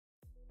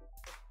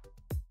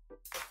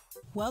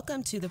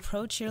Welcome to the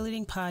Pro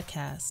Cheerleading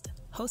Podcast,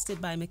 hosted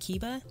by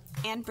Makiba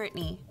and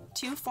Brittany,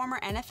 two former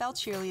NFL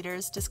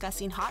cheerleaders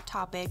discussing hot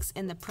topics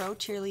in the pro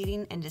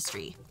cheerleading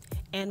industry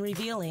and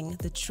revealing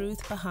the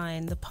truth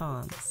behind the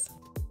palms.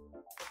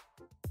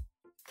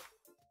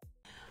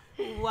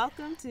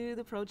 Welcome to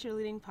the Pro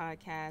Cheerleading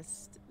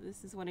Podcast.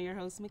 This is one of your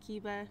hosts,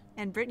 Makiba.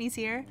 And Brittany's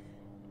here.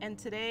 And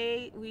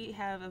today we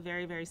have a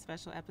very, very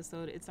special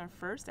episode. It's our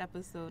first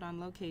episode on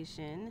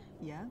location.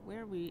 Yeah.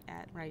 Where are we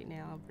at right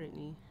now,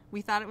 Brittany?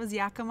 We thought it was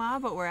Yakima,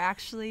 but we're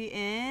actually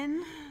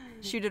in.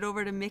 Shoot it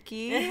over to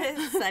Mickey.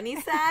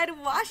 Sunnyside,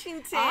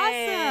 Washington.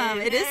 Awesome.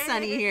 It is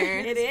sunny here.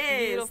 It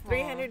is. Beautiful.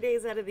 300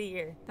 days out of the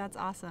year. That's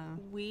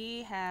awesome.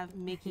 We have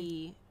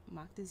Mickey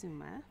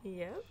Moctezuma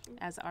Yep.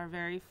 as our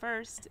very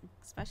first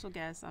special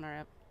guest on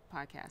our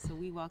podcast. So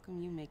we welcome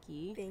you,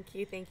 Mickey. Thank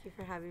you. Thank you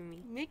for having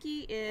me.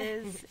 Mickey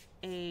is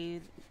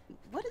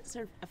what is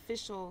her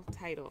official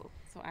title?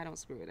 So I don't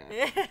screw it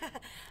up.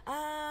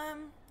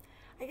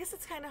 I guess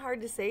it's kind of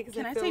hard to say because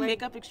Can I feel say like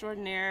makeup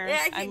extraordinaire?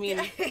 Yeah, I mean,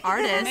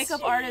 artist.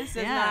 Makeup artist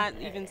does not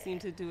even seem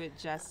to do it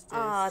justice.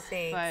 Oh,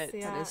 thanks. But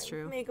yeah, that is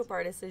true. Makeup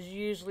artist is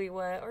usually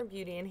or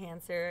beauty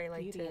enhancer. I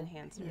like beauty to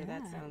enhancer.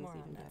 That sounds more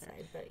even on that better.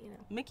 side, but you know.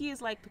 Mickey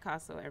is like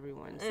Picasso,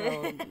 everyone.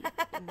 So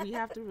we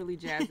have to really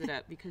jazz it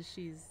up because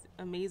she's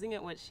amazing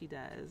at what she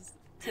does.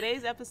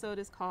 Today's episode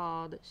is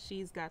called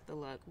She's Got the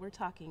Look. We're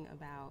talking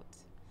about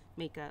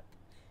makeup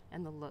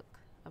and the look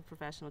of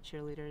professional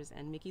cheerleaders,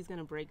 and Mickey's going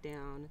to break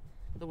down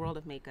the world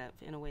of makeup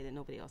in a way that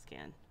nobody else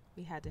can.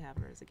 We had to have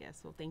her as a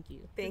guest, so thank you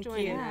Thank for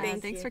joining you. us.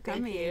 Thanks for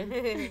coming.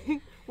 Thank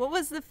you. What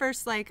was the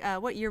first,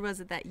 what year was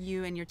it that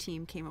you and your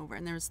team came over?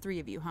 And there was three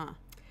of you, huh?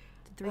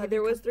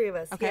 There was three of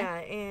us, Okay. yeah,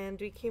 and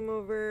we came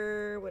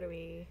over,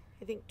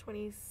 I think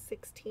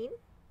 2016.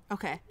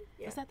 Okay.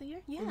 Yeah. Was that the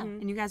year? Yeah. Mm-hmm.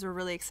 And you guys were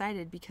really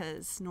excited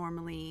because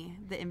normally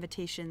the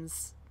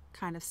invitations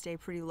kind of stay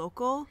pretty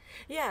local.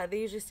 Yeah, they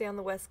usually stay on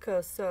the West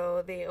Coast,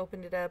 so they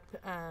opened it up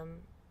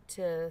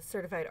to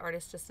certified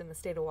artists just in the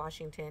state of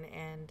Washington,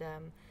 and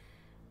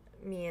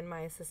me and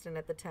my assistant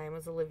at the time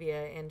was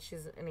Olivia, and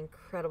she's an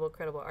incredible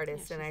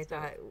artist, Yeah, and I she's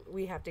thought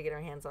we have to get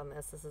our hands on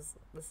this.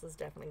 This is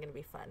definitely going to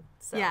be fun.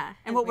 So, Yeah,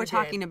 and what we we're did.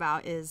 talking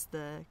about is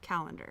the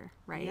calendar,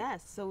 right?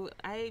 Yes. So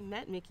I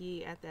met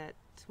Mickey at that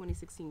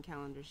 2016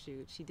 calendar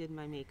shoot. She did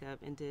my makeup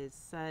and did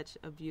such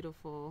a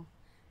beautiful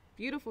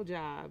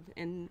job,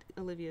 and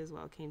Olivia as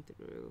well came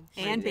through.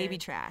 And did. baby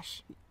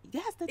trash.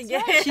 Yes, that's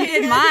Yeah. right. She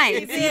did mine. She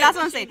See, did. that's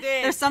what I'm She saying.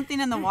 did. There's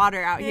something in the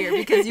water out here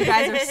because you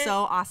guys are so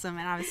awesome,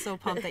 and I was so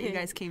pumped that you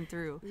guys came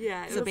through.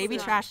 Yeah, it So was baby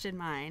fun. trash did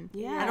mine.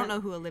 Yeah. I don't know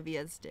who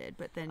Olivia's did,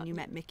 but then you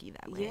met Mickey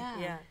that way. Yeah.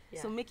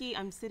 Yeah. So Mickey,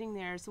 I'm sitting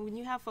there. So when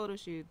you have photo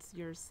shoots,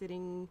 you're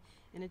sitting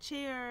in a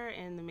chair,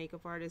 and the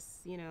makeup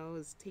artist,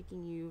 is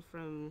taking you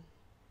from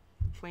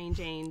plain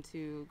Jane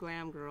to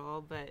glam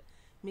girl. But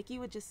Mickey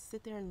would just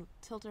sit there and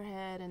tilt her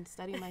head and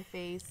study my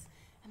face.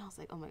 And I was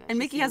like, oh my gosh. And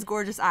Mickey has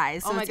gorgeous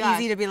eyes, so Oh my it's gosh.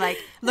 easy to be like,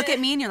 look at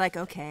me, and you're like,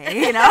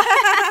 okay,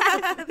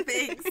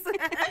 Thanks.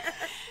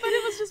 But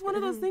it was just one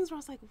of those things where I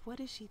was like, what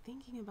is she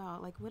thinking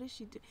about? Like, what is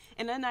she do?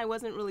 And then I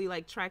wasn't really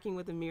like tracking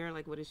with the mirror,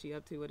 like, what is she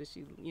up to? What is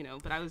she,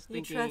 but I was You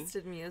thinking.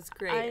 trusted me. It was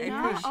great. I know.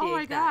 appreciate Oh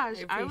my that.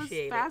 gosh. I I was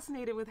appreciate it.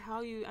 fascinated with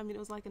how it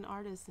was like an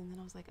artist. And then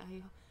I was like,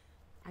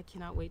 I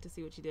cannot wait to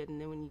see what you did. And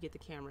then when you get the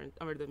camera,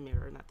 or the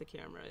mirror, not the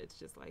camera, it's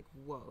just like,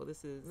 whoa,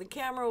 this is. The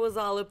camera was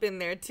all up in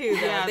there too.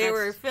 Though. Yeah, they that's-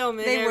 were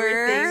filming They were?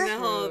 everything.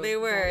 True. They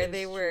were. That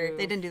They is were. true.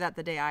 They didn't do that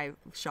the day I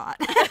shot.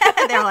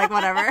 They were like,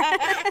 whatever.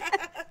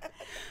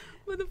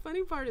 But the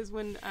funny part is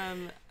when,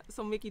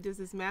 so Mickey does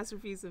this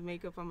masterpiece of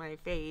makeup on my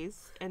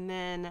face. And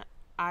then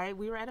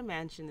we were at a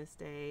mansion this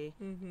day,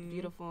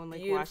 beautiful in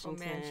Lake Beautiful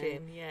Washington.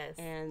 mansion. Yes.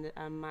 And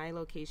my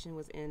location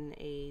was in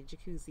a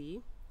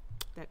jacuzzi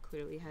that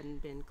clearly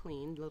hadn't been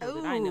cleaned. Little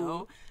did I Ooh.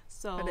 know.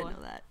 So I didn't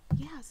know that.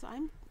 yeah, so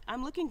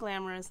I'm looking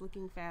glamorous,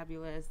 looking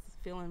fabulous,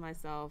 feeling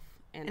myself,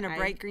 and In a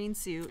bright green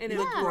suit. And You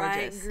it look was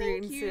bright gorgeous.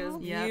 green Thank suit. It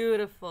was you. Yep.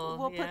 beautiful.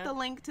 We'll yeah. put the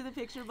link to the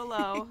picture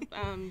below.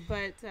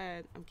 But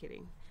I'm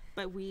kidding.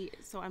 But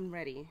so I'm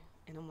ready.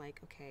 And I'm like,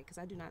 okay, because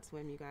I do not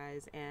swim, you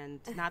guys. And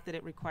not that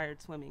it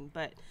required swimming,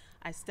 but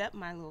I stepped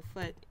my little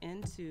foot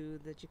into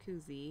the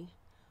jacuzzi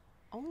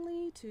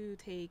only to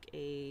take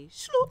a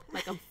shloop,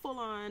 like a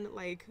full-on,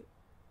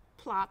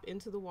 plop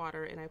into the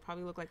water, and I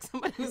probably look like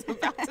somebody who's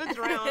about to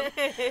drown.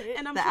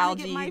 And I'm The trying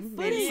to get algae my made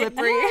foot it in.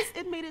 slippery. Yes,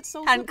 it made it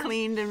so Hadn't slippery.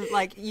 cleaned in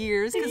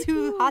years because Thank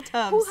who you. hot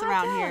tubs Who hot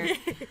around tubs?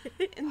 here?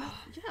 And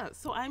yeah,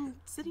 so I'm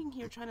sitting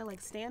here trying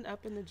to stand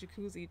up in the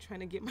jacuzzi, trying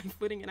to get my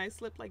footing, and I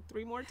slipped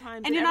 3 more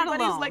times. And you're not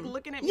everybody's alone.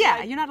 looking at me.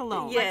 Yeah, you're not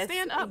alone. Yeah.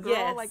 Stand up, girl.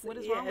 Yes, What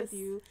is wrong with yes.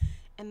 you?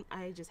 And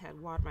I just had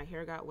water. My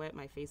hair got wet.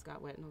 My face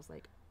got wet, and I was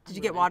like, Did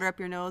you get water up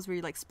your nose? Were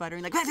you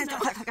sputtering? Thank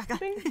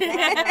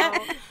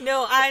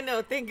No, I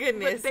know. Thank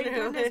goodness. Thank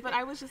goodness. But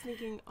I was just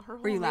thinking, her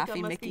whole you makeup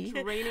laughing, must Mickey?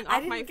 be draining I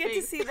off my didn't get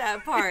face. to see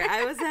that part.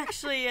 I was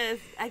actually,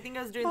 I think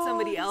I was doing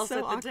somebody else so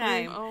at the awkward.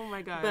 time. Oh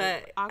my god!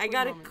 But I Awkward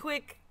got moment. a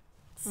quick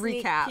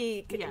sneak Recap.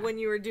 peek Yeah. when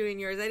you were doing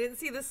yours. I didn't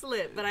see the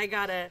slip, but I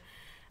got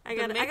I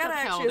got makeup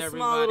actually a held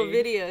small little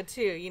everybody. video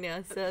too, you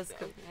know. So it's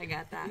cool. I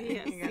got that.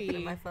 Yeah, I got that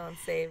on my phone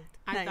saved.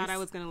 I thought I Nice.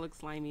 was gonna look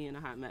slimy and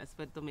a hot mess,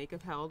 but the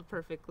makeup held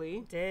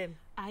perfectly. Did.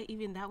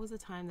 That was a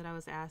time that I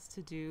was asked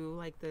to do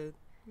like the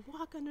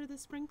walk under the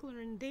sprinkler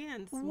and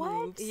dance What?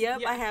 moves.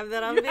 Yep, Yeah. I have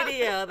that on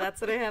video.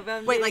 That's what I have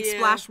on Wait, video. like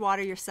splash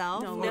water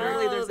yourself? No, or-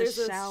 literally there's a there's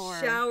a shower.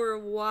 shower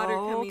of water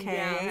coming Okay.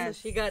 down. So Yes.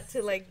 she got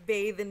to like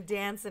bathe and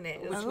dance in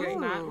it. It was Which great.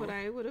 was not Oh. what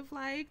I would have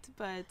liked,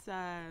 but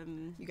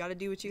You got to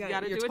do what you got.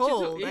 gotta You're do what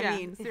told. you do. I Yeah,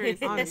 mean,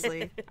 seriously.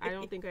 honestly. I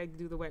don't think I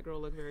do the wet girl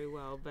look very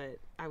well, but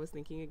I was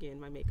thinking again,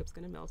 my makeup's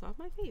gonna melt off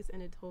my face,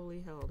 and it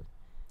totally held.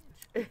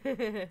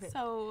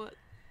 So,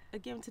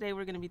 again, today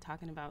we're gonna be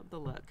talking about the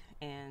look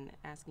and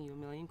asking you a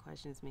million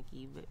questions,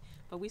 Mickey.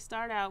 But we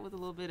start out with a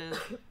little bit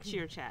of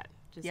cheer chat,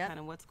 just Yep. kind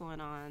of what's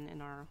going on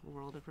in our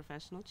world of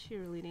professional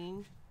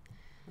cheerleading.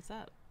 What's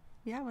up?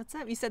 Yeah, what's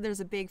up? You said there's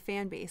a big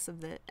fan base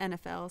of the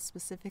NFL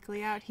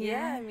specifically out here.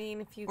 Yeah, I mean,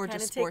 if you Or kind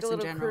of just take sports a in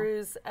little general?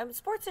 cruise,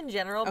 sports in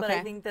general, but I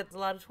Okay. think that's a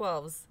lot of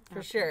 12s for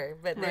Okay. sure.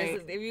 But there's,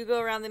 Right. if you go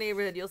around the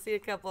neighborhood, you'll see a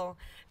couple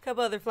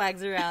other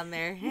flags around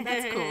there.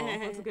 That's cool.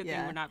 Well, it's a good thing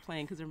Yeah. we're not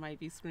playing because there might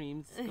be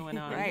screams going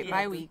on. Right, Yeah.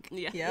 bye week.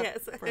 Yeah. Yep,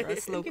 Yes. for us We can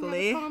have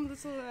locally. a calm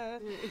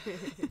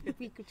little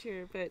week of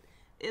cheer, but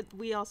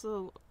we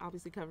also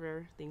obviously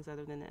cover things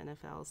other than the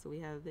NFL. So we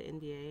have the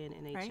NBA and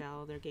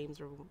NHL. Their games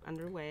are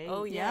underway.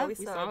 Oh yeah, Yeah. we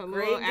We saw saw a a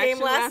great little game action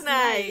last last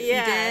night. night.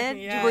 Yeah, You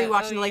did? yeah. Were you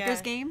watching Oh, the Lakers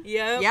yeah. game?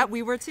 Yep. Yep,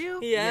 we were too.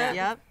 Yeah.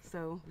 Yep.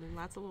 So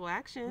lots of little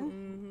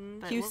action.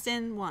 But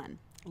Houston won.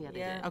 yeah, they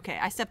Yeah. did. Okay,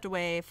 I stepped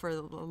away for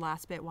the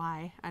last bit.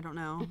 Why? I don't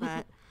know,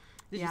 but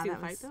Did yeah, you see the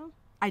that fight was- though?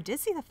 I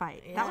did see the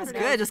fight. Yeah, that was that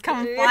good. was Just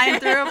coming good. flying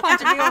through,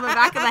 punching people in the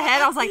back of the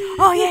head. I was like,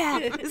 oh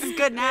yeah, this is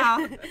good now.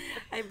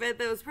 I bet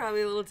that was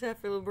probably a little tough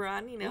for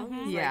LeBron. You know,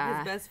 he's Yeah. like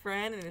his best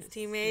friend and his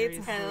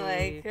teammates. Kind of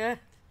like, Seriously.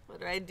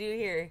 what do I do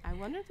here? I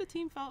wonder if the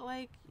team felt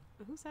like,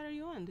 whose side are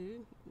you on,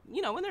 dude?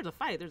 You know, when there's a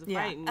fight, there's a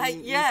Yeah. fight.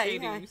 And Yeah,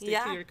 you stick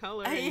yeah. to your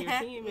color and your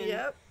team. And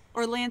Yep.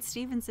 Or Lance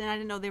Stevenson, I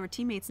didn't know they were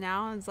teammates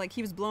now. It's like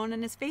he was blown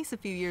in his face a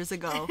few years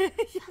ago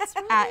That's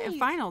at right.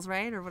 finals,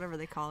 right, or whatever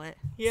they call it.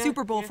 Yeah,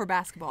 Super Bowl yeah. for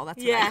basketball.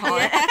 That's Yeah,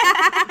 what I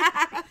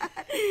call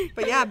it.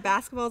 But yeah,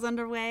 basketball's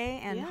underway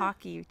and Yeah.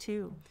 hockey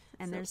too.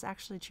 And So- there's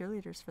actually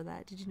cheerleaders for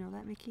that. Did you know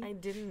that, Mickey? I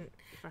didn't.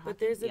 For hockey? But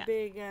there's a Yeah.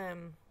 big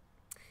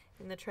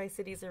in the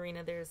Tri-Cities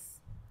arena. There's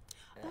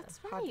That's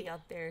hockey right.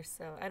 out there.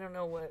 So I don't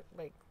know what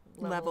like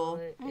Level.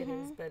 it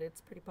is, but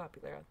it's pretty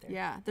popular out there.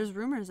 Yeah, there's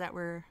rumors that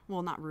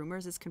well, not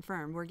rumors, it's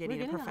confirmed. We're getting,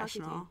 getting a a hockey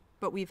professional. team.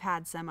 But we've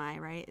had semi,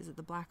 right? Is it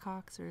the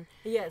Blackhawks or?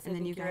 Yes. And I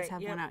then you think you're guys right.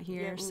 have Yep, one out here,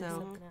 yep, we have so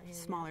something out here, yeah.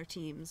 smaller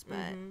teams. But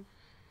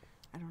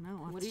I don't know.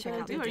 We'll have What to are you check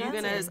gonna out do? the Are you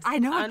gonna dances. I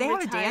know if they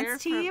have a unretire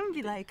dance from- team.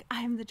 Be like,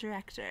 I'm the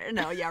director.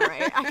 No, yeah,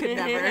 right. I could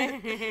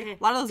never. A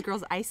lot of those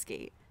girls ice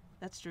skate.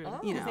 That's true. Oh,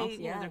 You 'Cause know. they,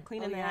 yeah. they're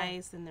cleaning Oh, the yeah.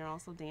 ice and they're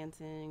also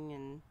dancing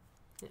and.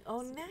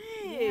 Oh, nice!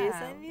 Yeah.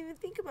 I didn't even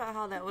think about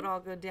how that would all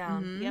go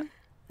down. Mm-hmm. Yep.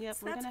 Yep,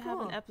 So we're that's gonna have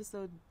cool. an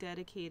episode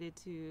dedicated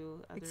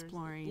to others.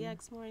 Exploring. Yeah,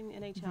 exploring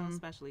NHL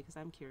especially because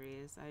I'm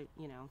curious.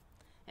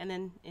 And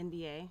then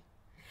NBA,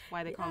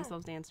 why they call Yeah.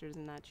 themselves dancers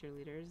and not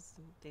cheerleaders.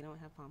 They don't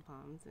have pom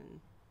poms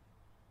and.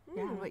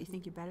 Yeah, what, you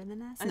think you're better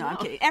than us? I No, I'm know.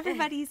 kidding.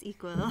 Everybody's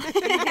equal.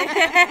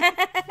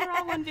 We're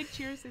all one big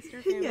cheer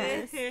sister family.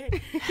 Yes.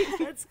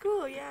 That's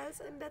cool. Yes,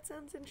 and that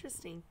sounds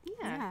interesting.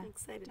 Yeah. I'm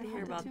excited to I'll hear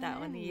have to about tune that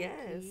in, one.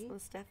 Yes, Nikki.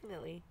 most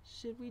definitely.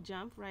 Should we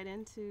jump right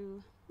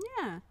into?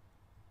 Yeah.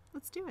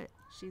 Let's do it.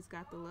 She's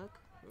got the look.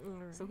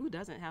 Alright. So who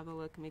doesn't have the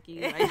look,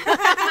 Mickey? Like,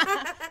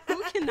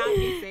 who cannot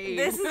be saved?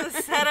 This is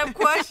a setup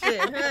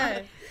question.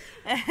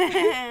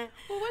 well,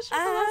 what's your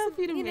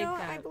philosophy to you make know,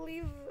 that? I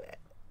believe,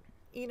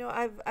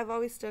 I've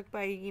always stuck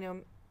by,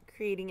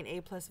 creating an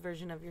A+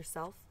 version of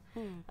yourself.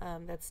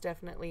 That's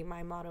definitely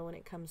my motto when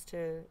it comes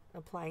to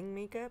applying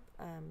makeup,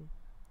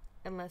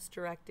 unless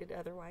directed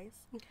otherwise.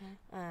 Okay.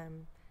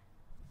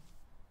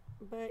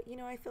 But,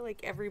 I feel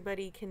like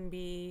everybody can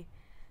be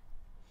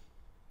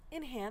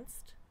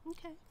enhanced,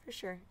 Okay. for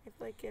sure. I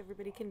feel like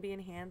everybody can be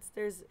enhanced.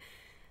 There's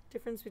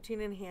difference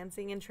between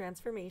enhancing and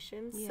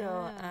transformation. So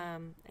Yeah.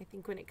 I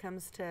think when it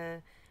comes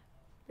to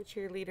the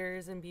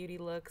cheerleaders and beauty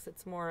looks,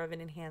 it's more of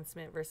an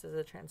enhancement versus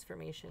a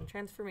transformation.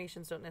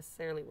 Transformations don't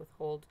necessarily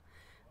withhold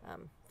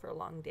for a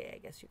long day, I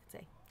guess you could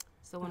say.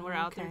 So when we're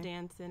out there Okay.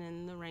 dancing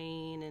in the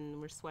rain and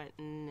we're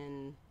sweating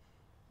and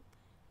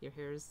your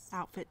hair's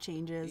Outfit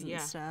changes and Yeah.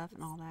 stuff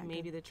and all that.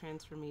 maybe the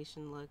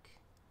transformation look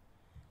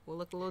will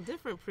look a little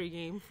different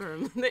pregame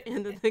from the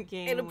end of the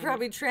game. It'll when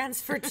probably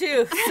transfer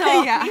too.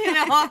 So, Yeah.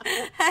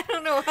 I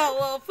don't know how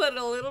well put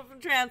a little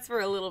transfer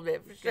a little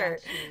bit for sure.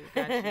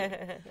 Got you.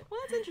 Well,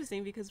 that's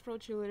interesting because pro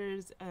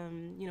cheerleaders,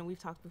 we've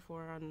talked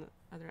before on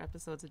other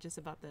episodes of just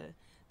about the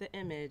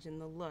image and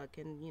the look.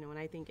 And, when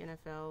I think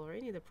NFL or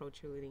any of the pro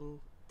cheerleading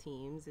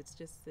teams, it's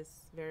just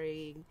this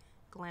very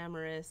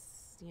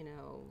glamorous,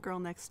 Girl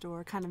next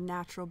door, kind of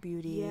natural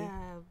beauty.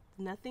 yeah,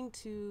 nothing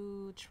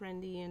too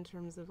trendy in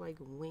terms of like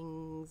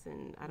wings.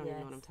 And I don't even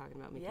know what I'm Yes. talking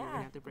about. Mickey, Yeah. we're going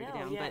to have to break No, it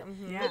down. yeah, But,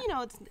 mhm. Yeah.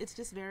 but, it's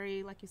just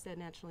very, like you said,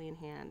 naturally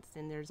enhanced.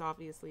 And there's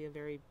obviously a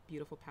very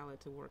beautiful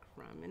palette to work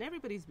from. And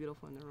everybody's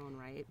beautiful in their own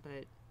right.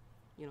 But,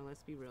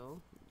 let's be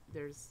real.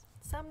 There's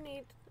some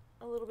need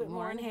a little bit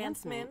more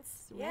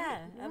enhancements. Right, Yeah,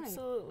 right,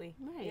 absolutely.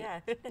 right. Yeah.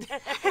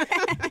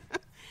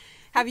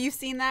 Have you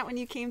seen that when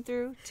you came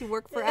through to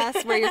work for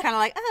us, where you're kind of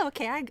like, oh,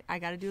 okay, I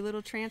got to do a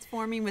little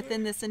transforming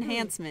within this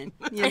enhancement,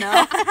 you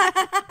know?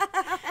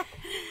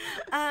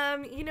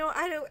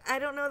 I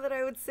don't know that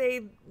I would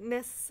say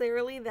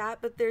necessarily that,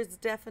 but there's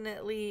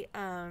definitely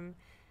a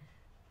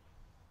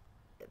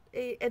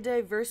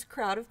diverse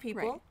crowd of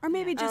people. Right. Or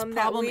maybe just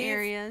problem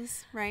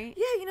areas, right?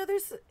 Yeah,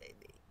 there's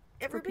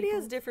everybody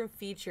has people. different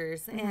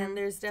features, and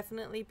there's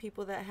definitely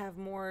people that have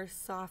more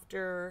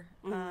softer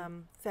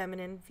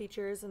feminine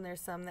features, and there's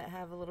some that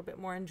have a little bit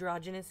more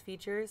androgynous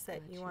features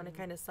that you want to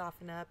kind of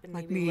soften up and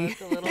Like maybe me.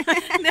 look a little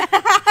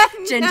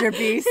Ginger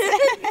beast.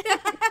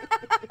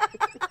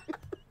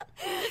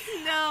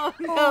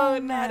 No,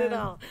 not at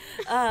all.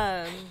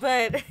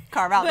 But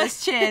Carve out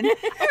this chin. I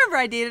remember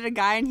I dated a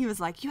guy and he was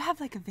like, you have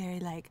like a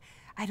very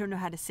I don't know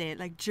how to say it,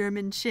 like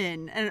German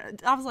chin.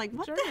 And I was like,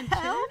 what German the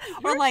hell? chin?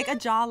 Or like a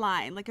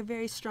jawline, like a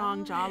very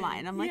strong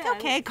jawline. I'm like, yeah.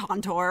 okay,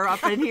 contour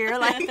up in here.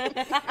 Like,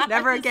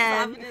 never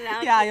again. Soften it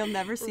out, Yeah, you'll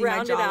never see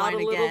round my it out jawline a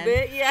again. little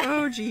bit, yeah.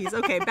 Oh, geez.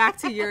 Okay, back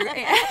to your...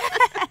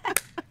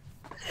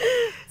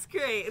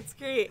 It's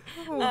great.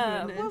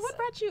 well, what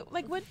brought you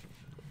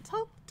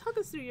talk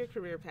us through your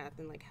career path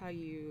and like how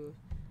you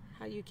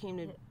came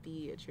to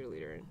be a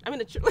cheerleader. I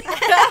mean, a cheerleader.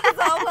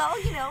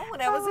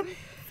 When I was in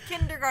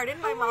kindergarten,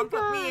 my mom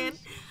put me in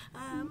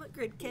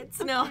grid kids.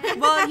 No.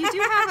 Well, you do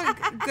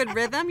have a good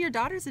rhythm. Your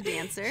daughter's a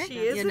dancer. She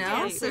is you a know?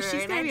 dancer, So she's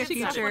and going to be a did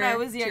stuff future when I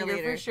was younger,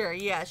 cheerleader. for sure.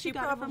 Yeah, she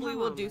got it from probably her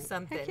will mom, do right?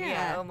 something. Heck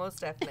Yeah, yeah. most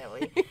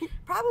definitely.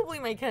 Probably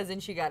my cousin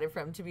she got it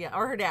from,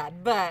 or her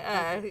dad. But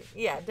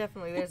yeah,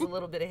 definitely there's a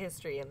little bit of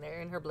history in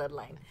there in her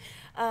bloodline.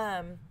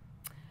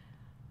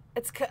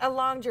 It's a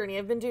long journey.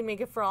 I've been doing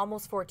makeup for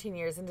almost 14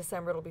 years. In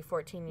December, it'll be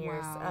 14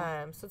 years.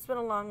 Wow. So it's been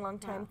a long, long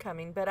time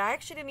coming. But I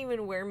actually didn't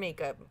even wear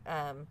makeup.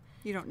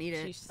 You don't need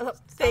it. Thanks. I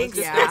was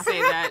just gonna say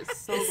that.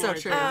 It's so So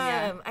gorgeous. true.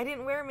 Yeah. I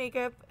didn't wear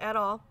makeup at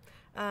all.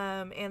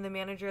 And the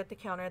manager at the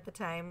counter at the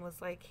time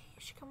was like, hey,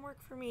 you should come work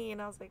for me.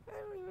 And I was like, I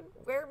don't even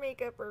wear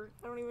makeup, or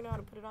I don't even know how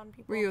to put it on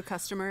people. Were you a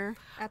customer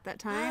at that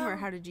time, or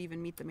how did you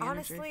even meet the manager?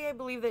 Honestly, I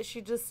believe that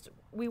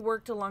we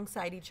worked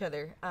alongside each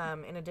other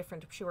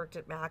she worked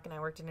at Mac and I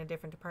worked in a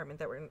different department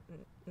that were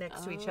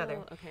next to each other.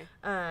 Okay.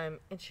 And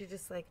she's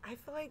just like, I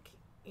feel like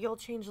you'll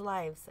change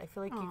lives. I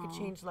feel like you could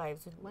change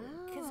lives. Wow.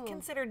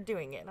 Consider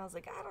doing it. And I was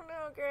like, I don't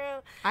know,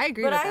 girl. I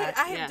agree But with I that.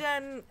 had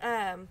done,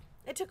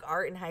 I took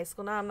art in high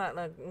school. Now, I'm not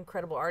an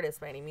incredible artist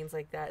by any means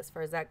like that as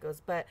far as that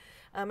goes. But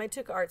I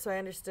took art, so I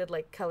understood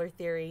like color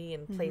theory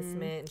and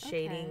placement and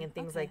shading and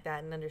things like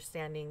that, and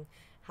understanding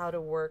how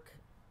to work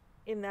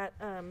in that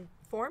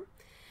form.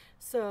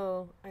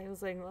 So I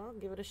was like, well, I'll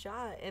give it a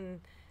shot. And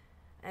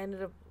I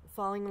ended up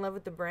falling in love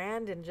with the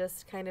brand and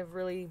just kind of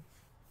really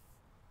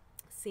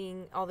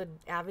seeing all the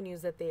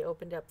avenues that they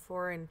opened up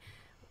for, and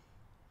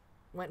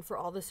went for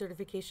all the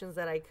certifications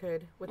that I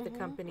could with the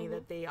company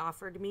that they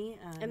offered me.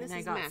 And this I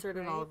is got Mac,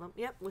 certified in all right? of them.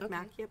 Yep, with Okay.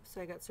 Mac, yep.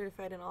 So I got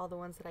certified in all the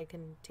ones that I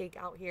can take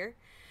out here.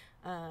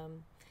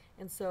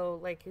 And so,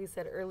 like we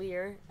said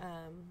earlier,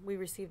 we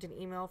received an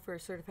email for a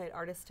certified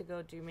artist to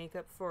go do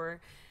makeup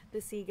for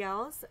the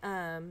Seagulls.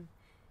 And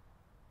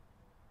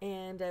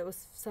it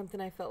was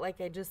something I felt like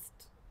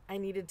I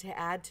needed to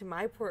add to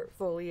my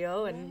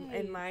portfolio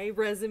and my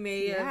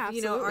resume Yeah, of,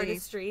 absolutely.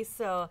 artistry.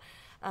 So,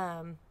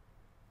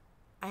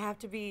 I have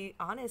to be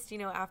honest,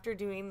 after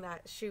doing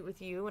that shoot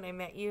with you, when I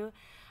met you,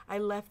 I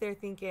left there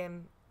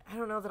thinking, I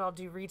don't know that I'll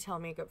do retail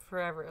makeup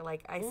forever.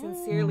 Like, I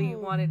sincerely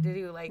wanted to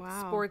do like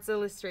Wow. Sports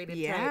Illustrated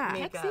Yeah. type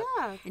Heck makeup.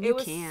 yeah. And It you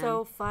was can.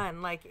 so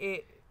fun. Like,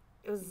 it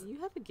was You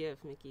have a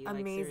gift, Mickey. Like,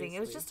 amazing. It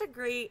was seriously. just a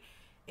great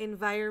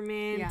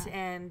environment Yeah.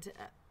 and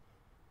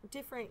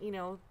different,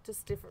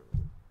 just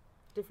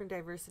different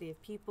diversity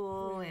of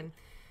people. And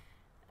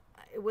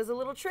it was a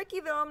little tricky,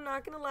 though, I'm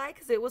not going to lie,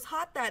 because it was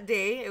hot that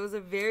day. It was a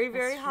very,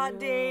 very hot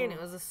day, and it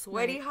was a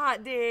sweaty,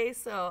 hot day.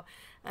 So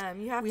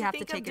you have We to have to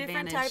think take of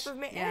different advantage. type of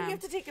makeup. Yeah. And you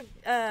have to take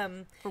For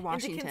into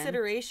Washington.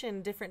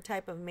 consideration different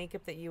type of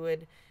makeup that you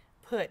would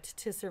put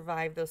to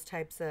survive those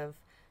types of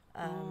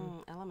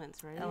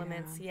elements, right?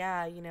 elements.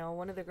 Yeah,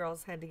 one of the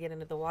girls had to get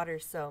into the water,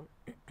 so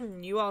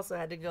you also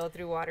had to go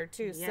through water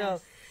too. So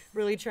Yes.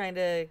 really trying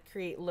to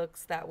create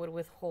looks that would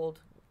withhold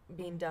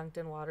being dunked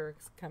in water,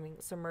 coming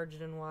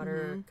submerged in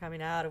water,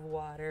 coming out of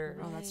water,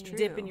 Oh, that's true.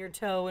 dipping your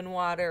toe in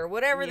water,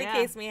 whatever the Yeah.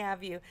 case may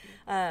have you.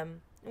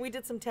 We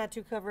did some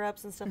tattoo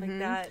cover-ups and stuff like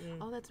that.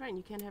 And Oh, that's right. And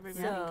you can't have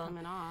everything So-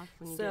 coming off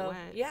when you get so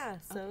wet. yeah,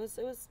 so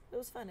it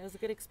was fun. It was a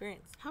good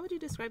experience. How would you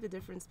describe the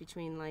difference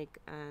between like,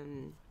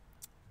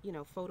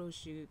 photo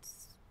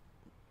shoots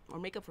or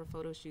makeup for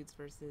photo shoots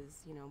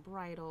versus,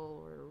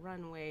 bridal or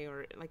runway,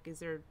 or like, is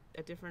there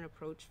a different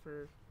approach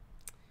for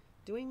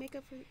doing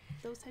makeup for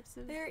those types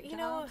of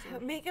jobs, or-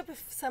 Makeup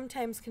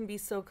sometimes can be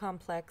so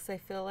complex. I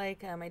feel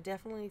like I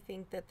definitely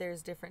think that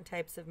there's different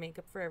types of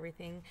makeup for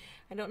everything.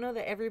 I don't know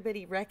that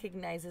everybody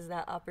recognizes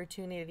that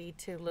opportunity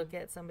to look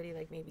at somebody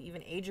like maybe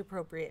even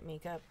age-appropriate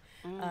makeup.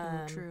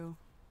 True.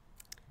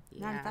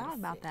 Never thought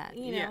about that.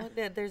 You know,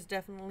 that there's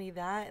definitely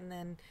that. And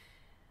then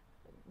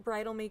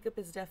bridal makeup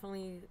is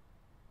definitely,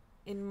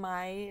 in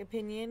my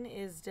opinion,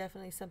 is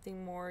definitely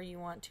something more you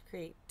want to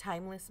create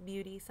timeless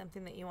beauty,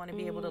 something that you want to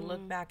be able to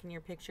look back in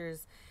your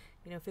pictures,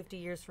 you know, 50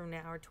 years from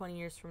now or 20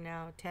 years from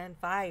now, 10,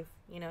 5,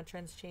 you know,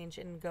 trends change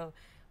and go,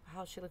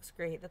 wow, she looks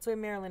great. That's why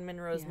Marilyn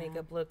Monroe's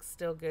makeup looks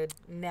still good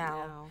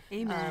now.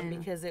 Amen.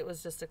 Because it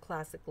was just a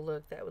classic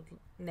look that would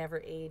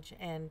never age.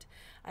 And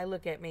I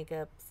look at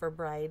makeup for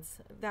brides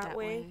that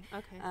way.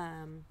 Okay.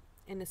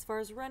 And as far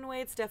as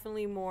runway, it's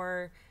definitely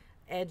more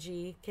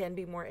edgy, can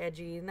be more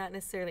edgy, not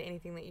necessarily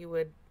anything that you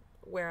would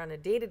wear on a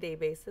day-to-day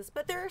basis,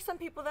 but there are some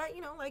people that,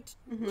 you know, like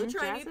to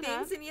try new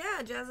things and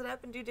jazz it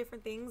up and do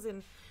different things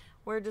and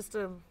wear just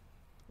a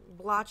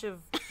blotch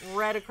of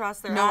red across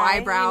their eye,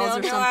 eyebrows, you know,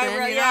 or something,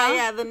 eyebrow, you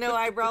know? the no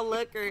eyebrow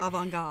look, or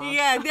Avant-garde.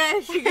 yeah, there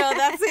you go,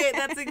 that's it,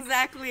 that's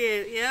exactly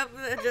it.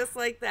 Yep, just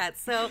like that.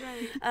 So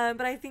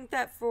but I think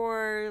that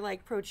for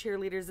like pro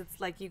cheerleaders,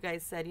 it's like you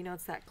guys said, you know,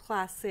 it's that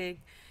classic,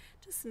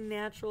 just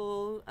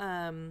natural,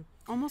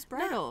 almost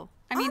bridal.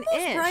 I almost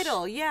mean, ish.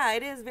 bridal. Yeah,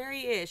 it is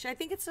very ish. I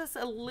think it's just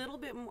a little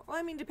bit more, well,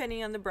 I mean,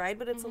 depending on the bride,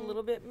 but it's a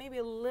little bit, maybe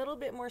a little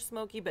bit more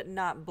smoky, but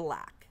not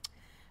black.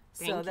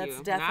 Thank That's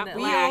you.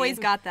 definitely. We Not always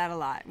got that a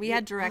lot. We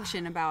had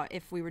direction about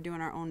if we were doing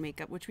our own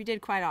makeup, which we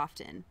did quite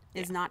often,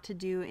 is not to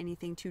do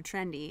anything too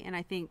trendy. And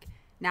I think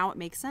now it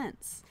makes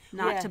sense.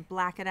 Not to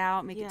black it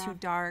out, make it too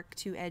dark,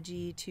 too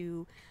edgy,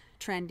 too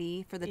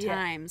trendy for the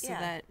time. So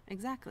that,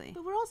 exactly.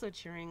 But we're also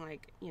cheering,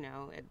 like, you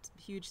know, at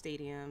huge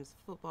stadiums,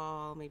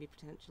 football, maybe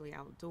potentially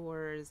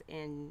outdoors.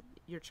 And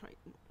you're trying,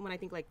 when I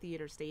think like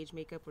theater stage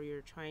makeup, where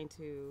you're trying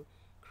to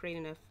create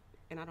enough,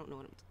 and I don't know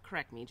what,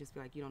 correct me, just be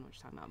like, you don't know what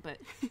you're talking about. But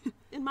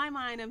in my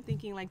mind, I'm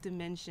thinking like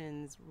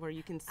dimensions where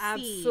you can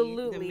see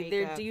the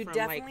makeup you from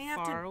definitely like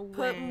have far to away,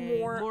 put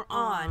more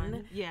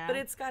on. Yeah. But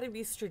it's got to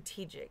be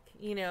strategic.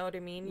 You know what I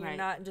mean? You're Right.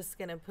 not just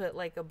going to put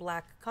like a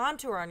black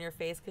contour on your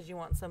face because you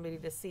want somebody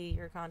to see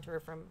your contour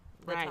from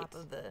the top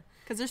of the.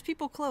 Because there's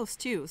people close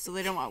too, so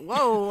they don't want,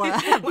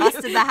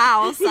 busted the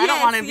house. I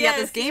don't want to be at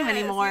this game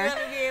anymore. You want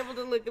to be able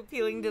to look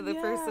appealing to the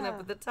person up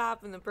at the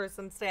top and the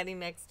person standing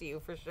next to you,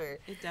 for sure.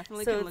 It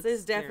definitely so can look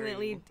it's scary.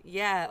 definitely,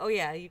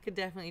 you could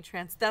definitely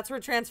that's where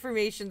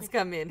transformations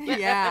come in. Yeah.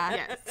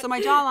 Yes. So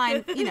my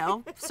jawline, you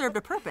know, served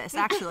a purpose,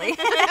 actually.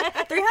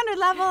 300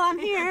 level, I'm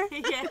here.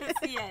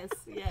 yes.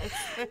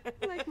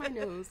 Like my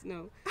nose,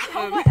 no.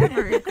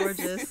 Whatever,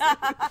 gorgeous.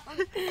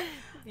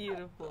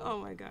 Beautiful. Oh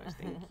my gosh,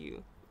 thank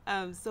you.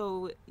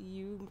 So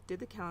you did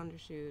the calendar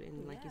shoot,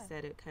 and like you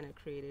said, it kind of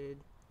created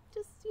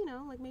just, you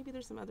know, like maybe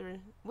there's some other,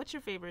 what's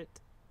your favorite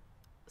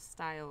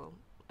style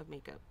of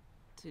makeup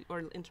or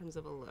in terms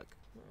of a look?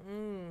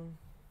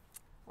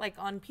 Like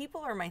on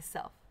people or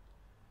myself?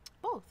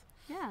 Both.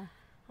 Yeah.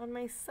 On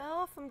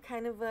myself, I'm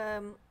kind of,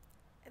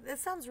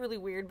 this sounds really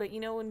weird, but you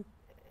know,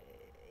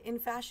 in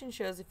fashion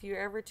shows, if you're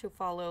ever to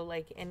follow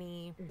like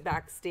any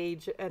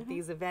backstage at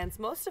these events,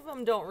 most of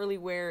them don't really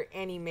wear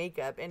any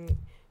makeup, and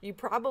you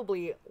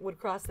probably would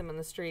cross them on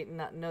the street and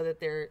not know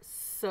that they're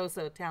so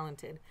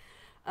talented.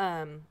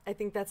 I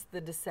think that's the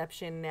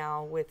deception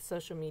now with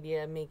social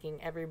media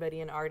making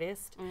everybody an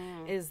artist,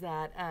 is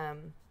that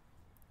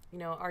you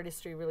know,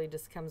 artistry really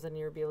just comes on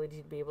your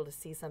ability to be able to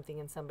see something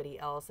in somebody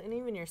else and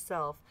even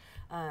yourself.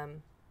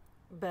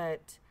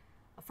 But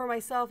for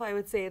myself, I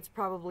would say it's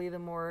probably the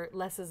more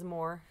less is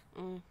more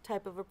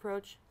type of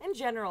approach. In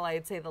general,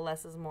 I'd say the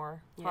less is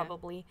more,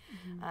 probably.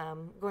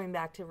 Going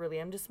back to really,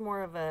 I'm just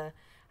more of a,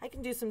 I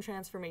can do some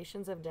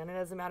transformations. I've done it.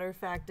 As a matter of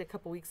fact, a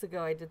couple weeks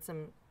ago, I did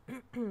some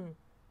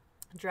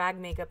drag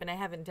makeup, and I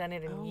haven't done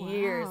it in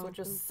years, which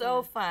was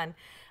so fun,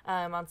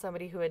 on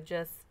somebody who had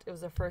just, it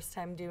was their first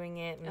time doing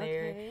it, and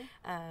they're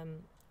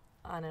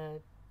on a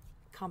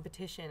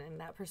competition, and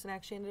that person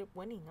actually ended up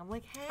winning. I'm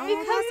like, hey,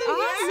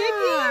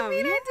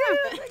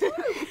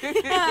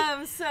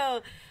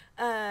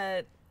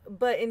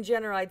 but in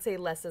general, I'd say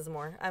less is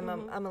more. I'm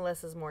a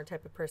less is more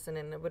type of person,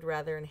 and would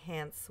rather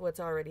enhance what's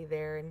already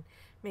there and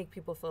make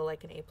people feel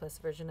like an A+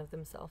 version of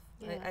themselves.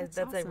 I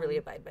really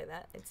abide by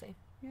that, I'd say.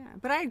 Yeah,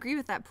 but I agree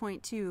with that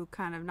point too,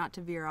 kind of, not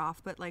to veer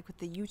off, but like with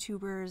the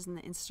YouTubers and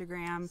the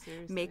Instagram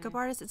makeup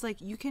artists, it's like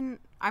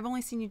I've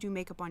only seen you do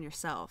makeup on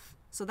yourself.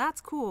 So that's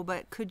cool,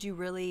 but could you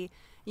really,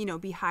 you know,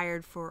 be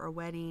hired for a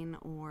wedding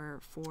or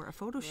for a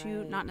photo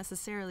shoot? Not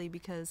necessarily,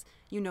 because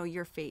you know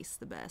your face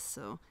the best.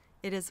 So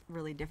it is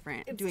really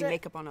different doing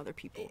makeup on other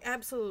people.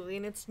 Absolutely,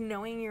 and it's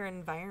knowing your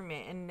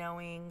environment and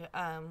knowing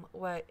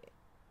what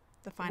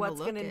the final what's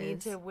look going to is.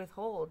 need to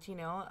withhold, you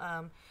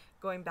know.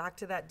 Going back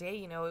to that day,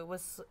 you know, it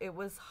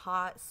was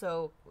hot,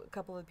 so a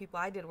couple of the people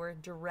I did were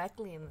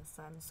directly in the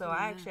sun, so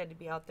I actually had to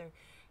be out there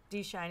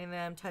de-shining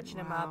them, touching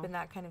them up, and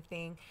that kind of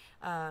thing.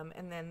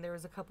 And then there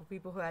was a couple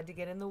people who had to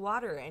get in the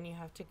water, and you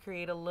have to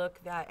create a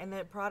look that, and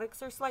the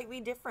products are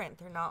slightly different.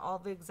 They're not all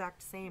the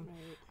exact same.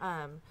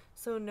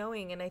 So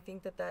knowing, and I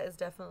think that is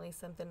definitely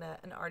something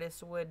that an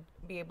artist would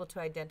be able to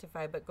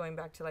identify. But going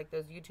back to like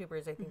those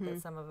YouTubers, I think that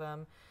some of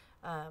them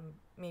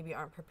maybe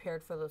aren't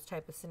prepared for those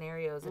type of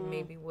scenarios and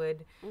maybe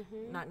would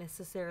not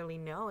necessarily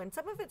know. And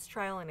some of it's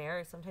trial and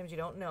error. Sometimes you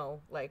don't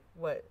know, like,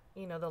 what,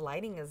 you know, the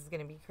lighting is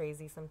going to be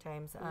crazy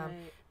sometimes. Right.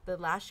 The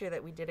last year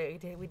that we did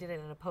it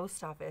in a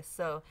post office,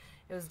 so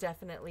it was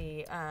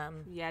definitely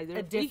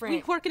a different.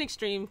 We work in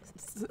extreme.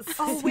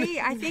 Oh wait,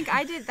 I think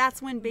I did.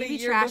 That's when Baby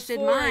year Trash did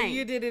before, mine.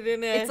 you did it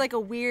in a. It's like a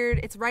weird.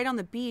 It's right on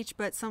the beach,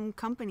 but some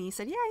company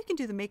said, "Yeah, you can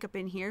do the makeup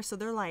in here." So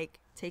they're like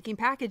taking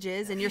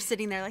packages, and you're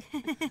sitting there like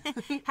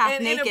half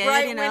and naked, in a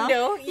bright you know?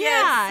 window.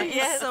 Yeah,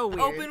 Yes. it's so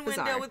weird. Open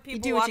bizarre. window with people you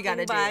do what you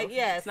walking gotta by. do.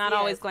 Yes, It's not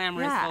always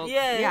glamorous, Yeah. folks.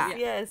 Yes, Yeah.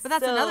 yes. But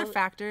that's So- another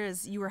factor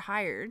is you were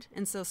hired,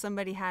 and so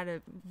somebody had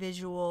a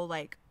visual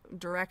like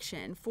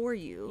direction for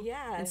you.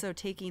 Yeah. And so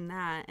taking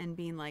that and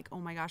being like, oh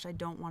my gosh, I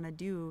don't want to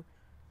do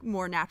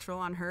more natural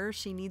on her.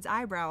 She needs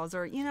eyebrows,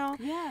 or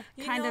Yeah.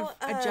 kind of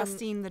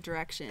adjusting the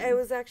direction. I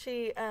was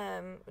actually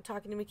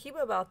talking to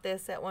Makiba about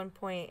this at one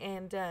point,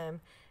 and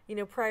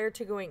prior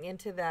to going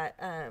into that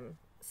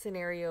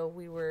scenario,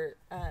 we were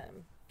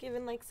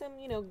given like some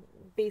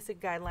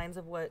basic guidelines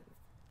of what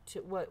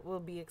will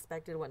be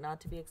expected, what not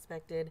to be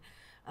expected,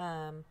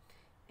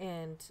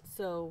 and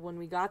so when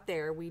we got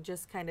there, we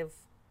just kind of,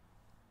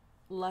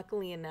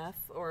 luckily enough,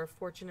 or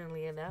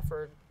fortunately enough,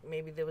 or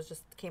maybe there was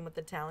just came with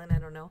the talent, I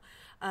don't know,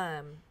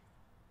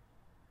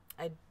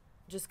 I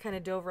just kind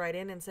of dove right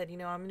in and said, I'm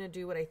going to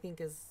do what I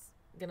think is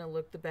going to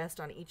look the best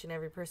on each and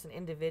every person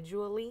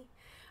individually.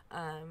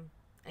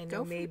 I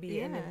know maybe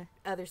in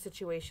other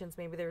situations,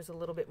 maybe there's a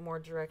little bit more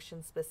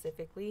direction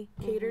specifically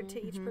catered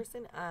to each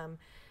person.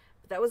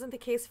 But that wasn't the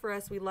case for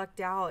us. We lucked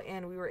out,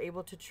 and we were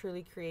able to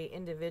truly create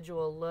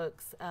individual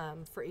looks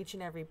for each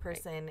and every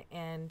person.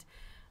 And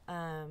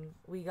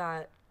we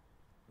got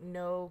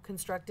no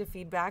constructive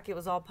feedback. It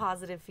was all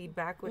positive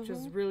feedback, which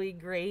was really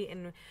great.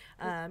 And,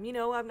 I'm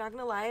not going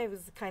to lie, I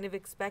was kind of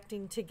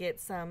expecting to get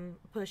some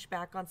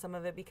pushback on some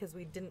of it because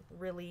we didn't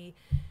really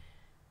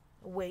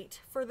wait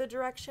for the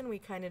direction. We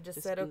kind of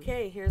just said,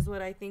 okay, here's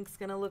what I think's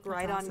going to look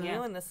right on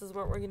you, and this is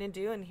what we're going to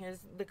do, and here's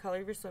the color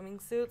of your swimming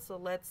suit, so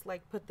let's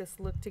put this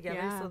look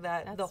together so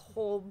that the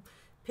whole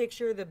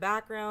picture, the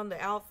background,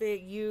 the outfit,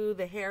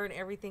 the hair, and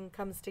everything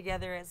comes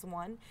together as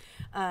one.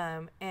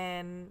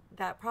 And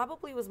that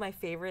probably was my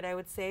favorite, I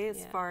would say,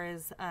 as far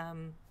as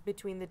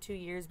between the 2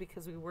 years,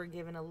 because we were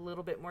given a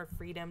little bit more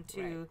freedom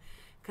to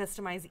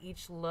customize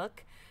each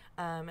look.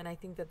 And I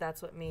think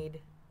that's what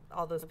made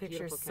all those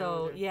pictures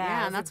so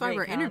and that's why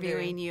we're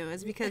interviewing you,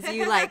 is because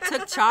you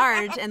took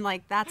charge, and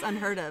that's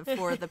unheard of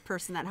for the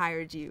person that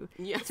hired you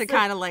to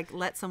kind of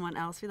let someone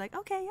else be like,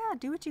 okay,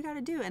 do what you got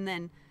to do, and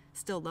then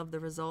still love the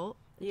result.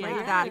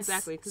 That's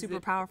exactly, super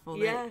powerful.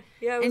 And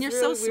you're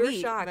so sweet, we were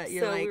shocked, but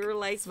you're we were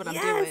like, that's what I'm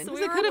yes, doing.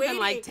 we it could have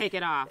been take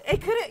it off.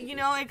 It could have,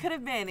 it could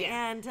have been,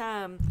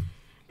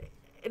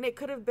 and it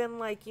could have been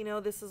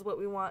this is what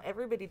we want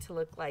everybody to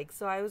look like.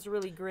 So I was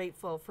really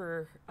grateful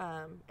for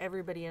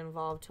everybody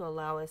involved to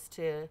allow us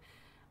to,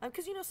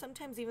 because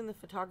sometimes even the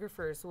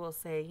photographers will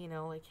say,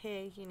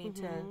 hey, you need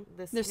to.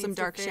 There's some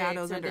dark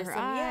shadows under her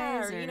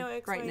eyes, or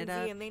X, brighten Y, it and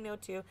Z, up. and they know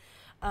too.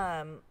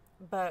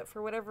 But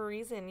for whatever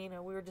reason, we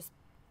were just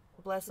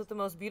blessed with the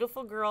most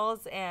beautiful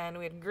girls, and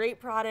we had great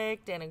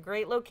product and a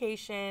great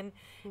location,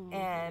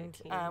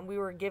 and we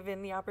were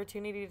given the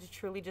opportunity to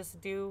truly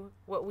just do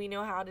what we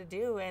know how to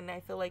do, and I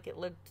feel like it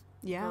looked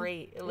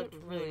great. It looked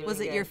really, really Was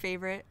it good. your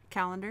favorite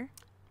calendar?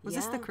 Was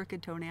this the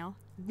crooked toenail?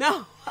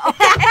 No.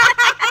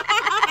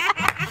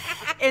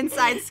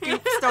 Inside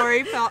scoop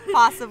story,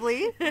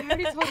 possibly. I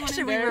already told one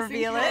Should we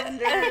reveal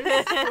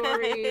it?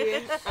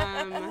 Story.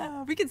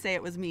 We could say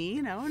it was me,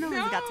 no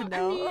one's got to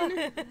know. I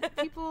mean,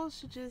 people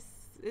should just,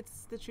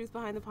 it's the truth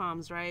behind the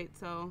palms, right?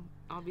 So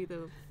I'll be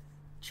the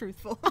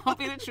truthful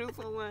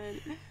one.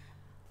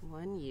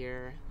 1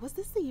 year. Was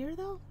this the year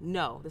though?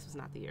 No, this was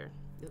not the year.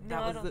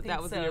 That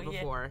was the year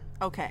before.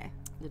 Okay.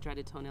 The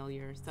dreaded toenail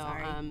year. So,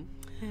 Sorry.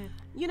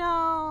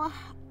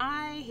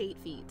 I hate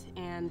feet,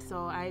 and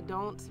so I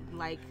don't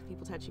like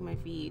people touching my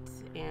feet,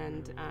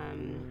 and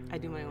I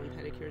do my own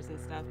pedicures and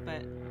stuff,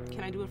 but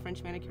can I do a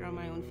French manicure on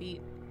my own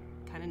feet?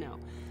 Kind of no.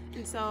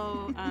 And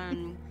so,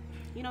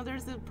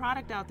 there's a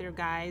product out there,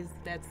 guys,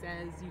 that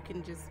says you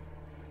can just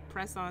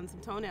press on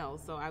some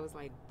toenails. So I was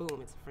like, boom,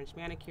 it's a French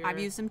manicure. I've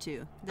used them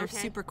too. They're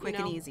super quick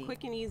and easy.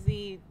 Quick and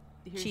easy.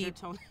 Here's cheap. Your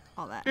toenail.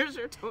 All that. Here's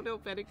your toenail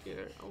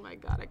pedicure. Oh my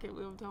God, I can't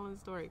believe I'm telling the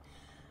story.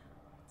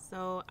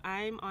 So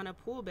I'm on a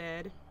pool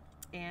bed,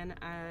 and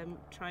I'm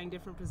trying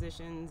different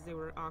positions. They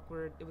were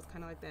awkward. It was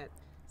kind of like that,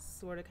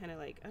 sort of kind of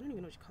like, I don't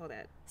even know what you call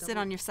that. Sit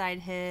on your side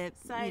hip.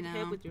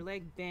 Hip with your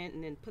leg bent,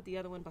 and then put the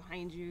other one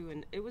behind you,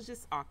 and it was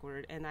just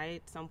awkward. And I,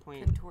 at some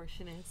point,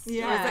 contortionist.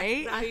 Yeah, right?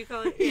 Is that how you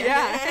call it?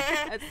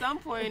 Yeah. At some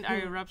point,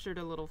 I ruptured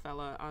a little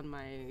fella on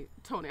my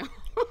toenail.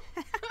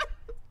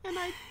 And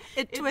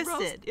it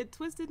twisted. It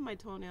twisted my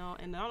toenail,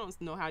 and I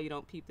don't know how you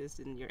don't peep this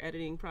in your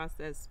editing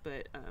process,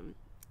 but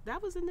that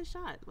was in the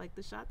shot. Like,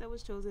 the shot that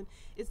was chosen,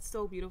 it's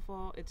so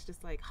beautiful. It's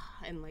just like,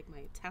 and like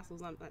my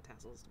tassels on, not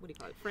tassels, what do you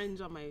call it?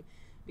 Fringe on my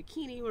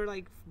bikini were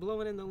like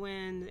blowing in the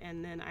wind,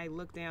 and then I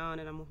look down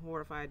and I'm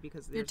horrified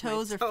because your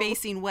toes are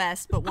facing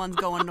west, but one's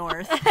going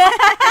north.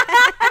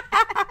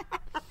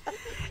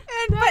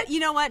 But you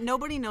know what?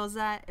 Nobody knows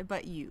that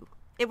but you.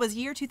 It was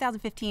year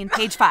 2015,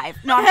 page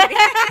 5. No, I'm kidding.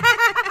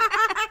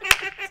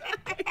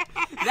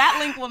 That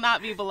link will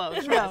not be below,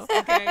 trust,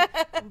 okay?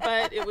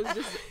 But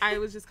I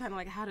was just kind of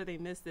like, how do they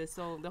miss this?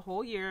 So the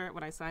whole year,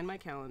 when I signed my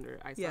calendar,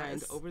 I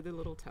signed over the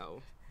little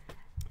toe.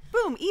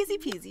 Boom, easy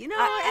peasy. You know,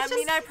 I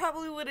mean, I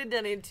probably would have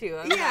done it too.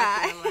 I'm not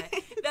gonna lie.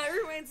 That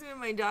reminds me of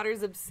my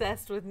daughter's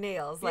obsessed with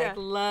nails. Like,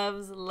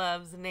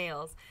 loves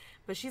nails.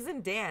 But she's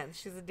in dance.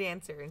 She's a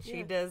dancer, and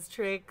she does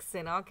tricks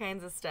and all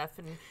kinds of stuff.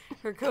 And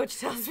her coach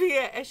tells me,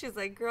 she's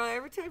like, girl,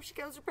 every time she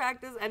comes to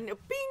practice, and bing,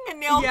 a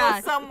nail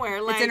goes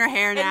somewhere. Like, it's in her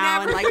hair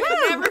now.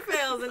 It never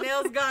fails. A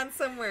nail's gone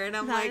somewhere. And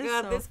I'm like,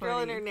 God, this girl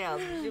and her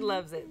nails. She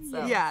loves it.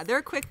 So. Yeah, they're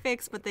a quick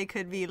fix, but they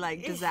could be,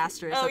 like,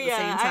 disastrous at the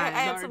same time.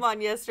 I had some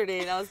on yesterday,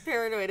 and I was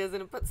paranoid as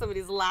in put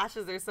somebody's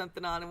lashes or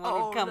something on, and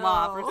one would come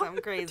off or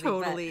something crazy.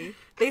 Totally. But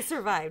they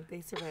survived.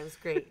 It was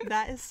great.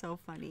 That is so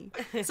funny.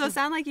 So it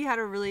sounded like you had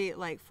a really,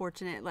 like,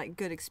 fortunate, like,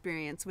 good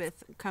experience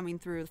with coming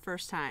through the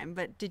first time.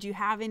 But did you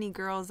have any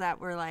girls that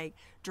were, like,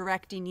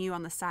 directing you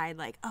on the side,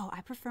 like, oh,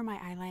 I prefer my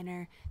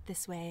eyeliner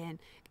this way,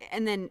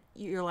 and then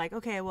you're like,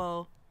 okay,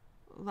 well,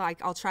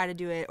 like, I'll try to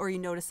do it, or you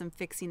notice them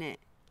fixing it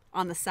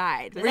on the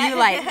side? Were you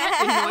like,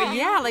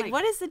 like,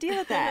 what is the deal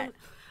with that?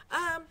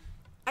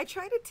 I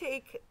try to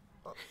take,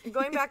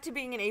 going back to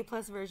being an A+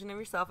 version of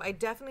yourself, I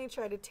definitely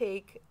try to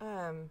take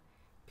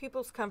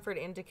people's comfort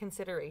into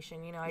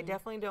consideration. You know, I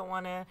definitely don't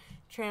want to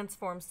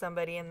transform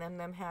somebody and then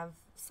them have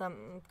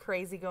something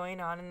crazy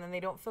going on, and then they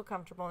don't feel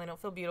comfortable and they don't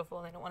feel beautiful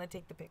and they don't want to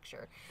take the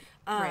picture.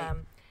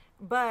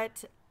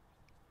 But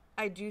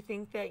I do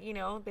think that, you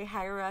know, they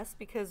hire us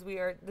because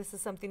this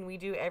is something we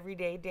do every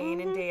day, day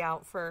in and day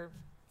out, for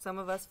some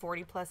of us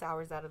 40 plus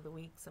hours out of the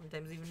week,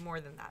 sometimes even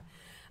more than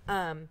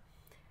that.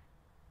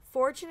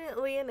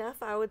 Fortunately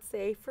enough, I would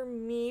say for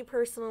me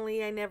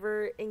personally, I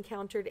never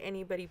encountered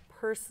anybody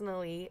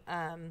personally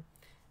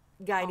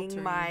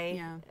guiding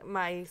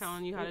my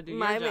telling you how to do your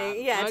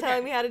job.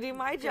 Telling me how to do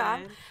my job.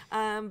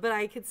 But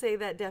I could say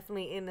that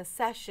definitely in the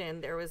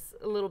session there was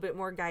a little bit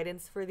more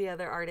guidance for the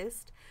other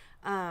artist.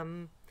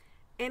 And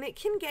it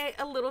can get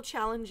a little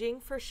challenging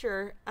for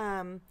sure.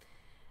 One,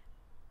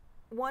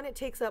 it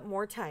takes up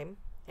more time,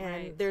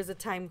 and there's a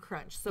time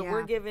crunch. So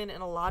we're given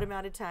an allotted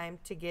amount of time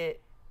to get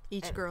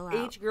each girl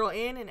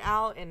in and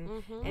out,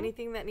 and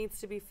anything that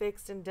needs to be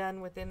fixed and done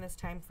within this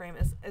time frame,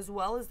 as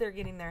well as they're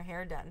getting their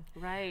hair done.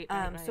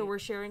 So we're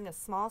sharing a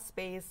small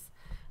space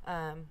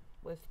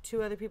with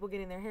 2 other people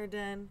getting their hair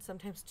done,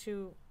 sometimes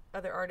 2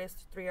 other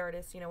artists, 3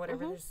 artists, you know,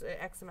 whatever. There's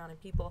X amount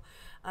of people.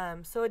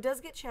 So it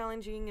does get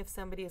challenging if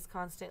somebody is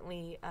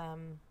constantly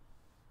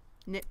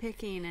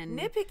nitpicking, and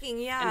with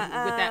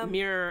that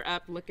mirror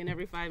up, looking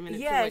every 5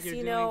 minutes. Yes, what you're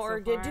you know,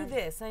 doing or so do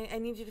this. I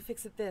need you to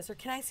fix it this, or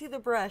can I see the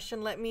brush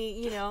and let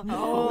me, you know.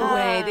 No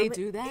way, they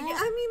do that. Yeah,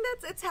 I mean,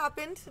 it's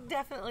happened.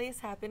 Definitely, it's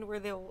happened where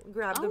they'll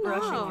grab the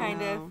brush and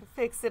kind of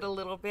fix it a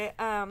little bit.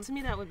 To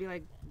me, that would be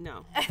like,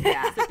 no. Sit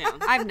down.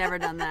 I've never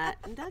done that.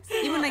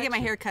 Even when I get my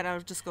hair cut, I'll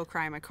just go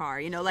cry in my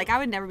car. You know, like I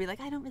would never be like,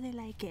 I don't really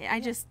like it. I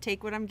just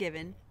take what I'm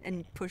given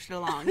and push it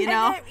along. You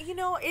know.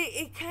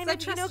 It kind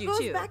of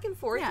goes back and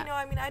forth. You know,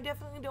 I mean, I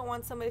definitely don't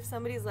want if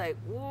somebody's like,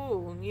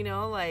 ooh, you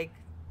know, like,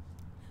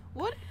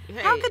 what?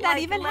 Hey, how could that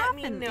like, even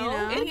happen? Me know, you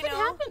know? It could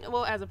happen.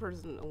 Well, as a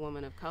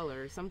woman of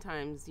color,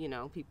 sometimes, you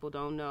know, people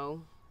don't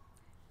know.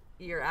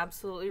 You're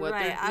absolutely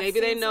right.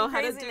 Maybe they know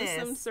how to do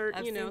some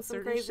certain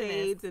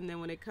shades, and then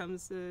when it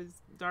comes to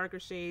darker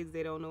shades,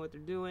 they don't know what they're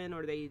doing,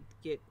 or they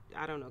get,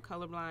 I don't know,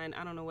 colorblind.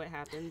 I don't know what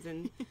happens,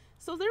 and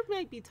so there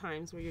might be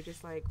times where you're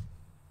just like,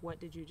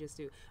 what did you just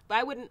do?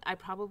 But I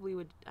probably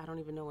would. I don't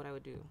even know what I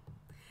would do.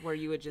 Where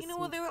you would just, you know,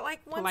 well, there were like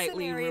one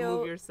politely scenario,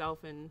 remove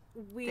yourself and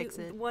fix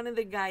it. One of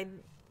the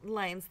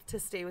guidelines to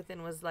stay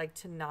within was like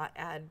to not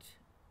add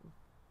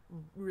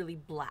really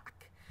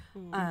black.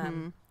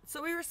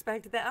 So we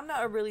respected that. I'm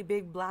not a really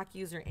big black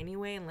user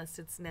anyway, unless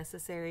it's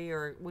necessary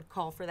or would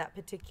call for that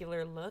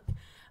particular look.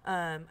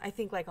 I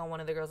think like on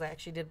one of the girls, I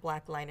actually did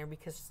black liner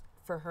because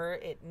for her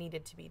it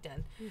needed to be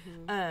done.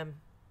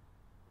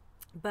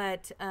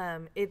 But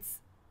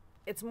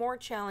it's more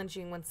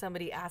challenging when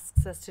somebody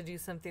asks us to do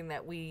something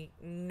that we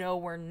know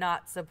we're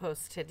not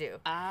supposed to do.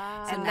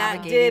 And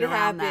that did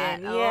happen.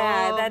 That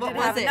did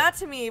happen. Not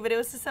to me, but it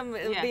was to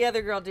the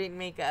other girl doing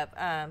makeup.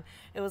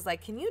 It was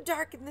like, can you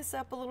darken this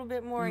up a little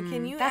bit more? And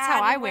can you That's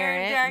how I wear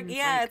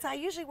it. I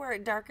usually wear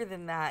it darker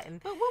than that.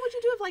 But what would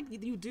you do if like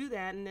you do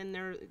that and then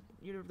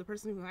the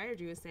person who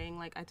hired you is saying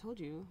like, I told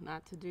you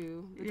not to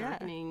do the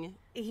darkening.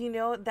 You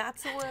know,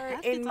 that's where,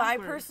 in my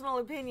personal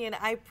opinion,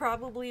 I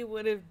probably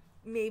would have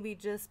maybe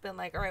just been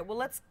like, all right, well,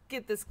 let's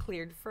get this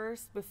cleared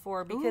first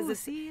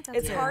because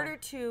it's harder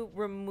to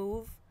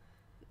remove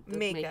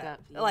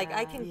makeup. Like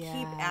I can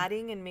keep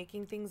adding and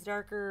making things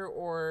darker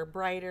or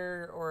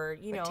brighter, or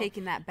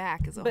taking that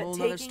back is a whole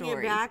other story. But taking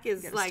it back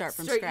is like start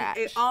from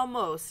scratch.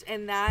 Almost.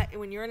 And that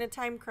when you're in a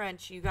time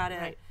crunch, you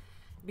gotta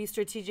be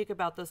strategic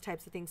about those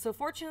types of things. So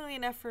fortunately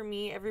enough for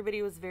me,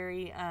 everybody was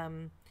very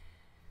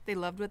they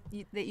loved what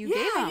that you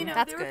gave them. You know,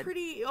 That's they good. were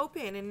pretty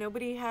open, and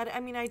nobody had. I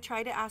mean, I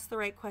tried to ask the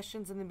right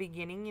questions in the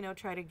beginning. You know,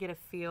 try to get a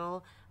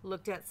feel.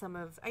 Looked at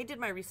I did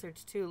my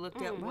research too.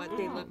 Looked at what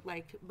they looked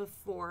like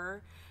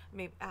before.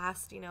 Maybe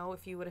asked, you know,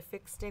 if you would have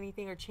fixed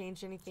anything or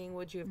changed anything.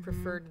 Would you have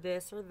preferred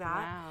this or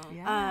that? Wow.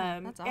 Yeah,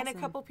 that's awesome. And a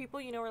couple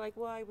people, you know, were like,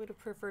 well, I would have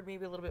preferred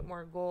maybe a little bit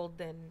more gold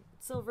than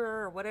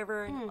silver or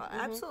whatever. And,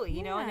 absolutely,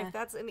 you know, and if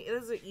that's, and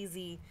those are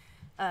easy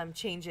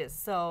changes.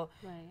 So,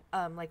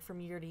 like from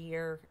year to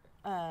year.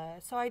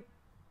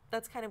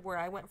 That's kind of where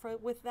I went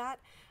with that.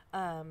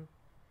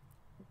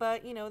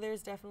 But, you know,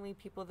 there's definitely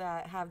people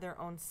that have their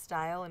own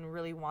style and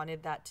really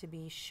wanted that to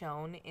be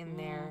shown in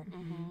their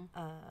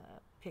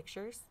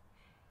pictures.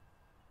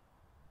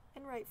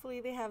 And rightfully,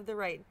 they have the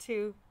right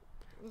to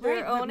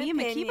their own opinion.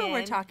 Me and Makiba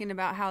were talking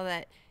about how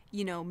that,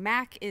 you know,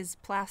 MAC is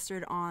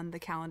plastered on the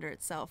calendar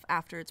itself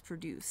after it's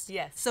produced.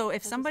 Yes. So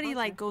if somebody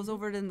like goes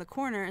over in the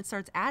corner and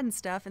starts adding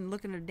stuff and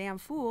looking a damn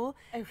fool,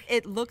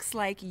 it looks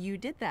like you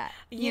did that.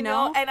 You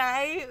know? And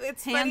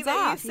it's funny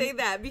that you say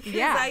that because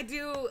I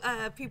do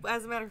people.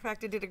 As a matter of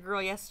fact, I did a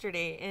girl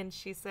yesterday, and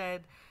she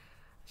said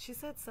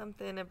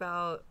something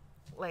about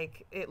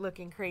like it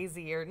looking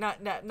crazy or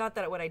not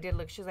that what I did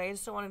look. She's like, I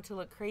just don't want it to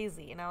look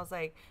crazy, and I was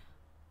like,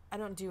 I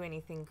don't do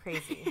anything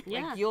crazy.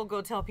 Like, you'll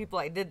go tell people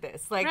I did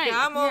this. Like,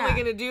 I'm only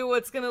going to do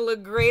what's going to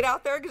look great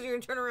out there because you're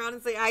going to turn around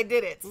and say, I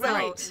did it.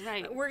 So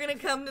we're going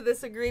to come to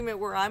this agreement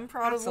where I'm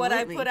proud of what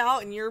I put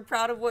out and you're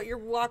proud of what you're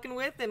walking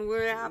with, and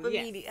we're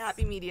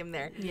happy medium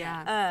there.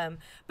 Yeah.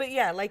 But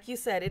yeah, like you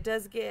said, it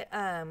does get,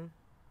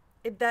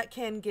 that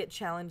can get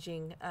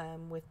challenging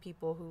with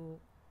people who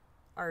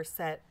are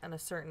set on a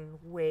certain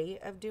way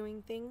of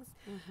doing things.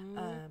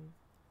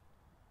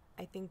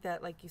 I think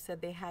that, like you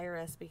said, they hire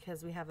us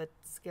because we have a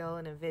skill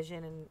and a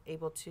vision and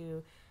able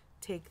to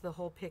take the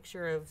whole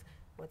picture of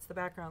what's the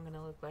background going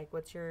to look like,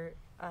 what's your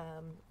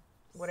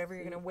whatever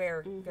you're going to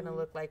wear going to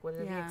look like, what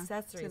are the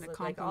accessories look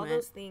like. All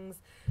those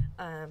things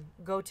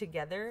go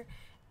together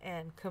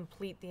and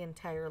complete the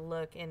entire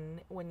look.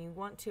 And when you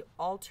want to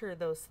alter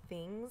those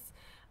things,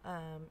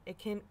 it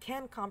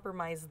can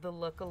compromise the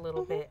look a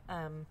little bit.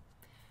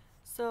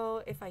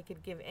 So if I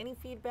could give any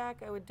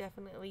feedback, I would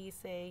definitely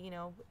say, you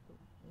know,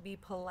 be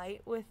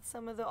polite with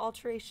some of the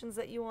alterations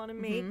that you want to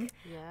make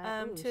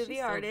to the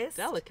artist.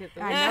 So delicate.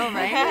 I know,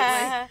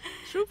 right?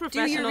 True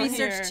professional. Do your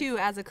research here. too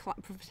as a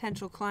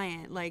potential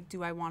client. Like,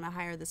 do I want to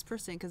hire this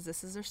person because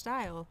this is their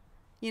style?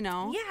 You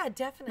know? Yeah,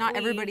 definitely. Not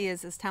everybody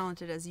is as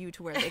talented as you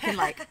to where they can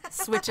like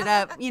switch it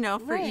up, you know,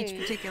 for each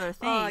particular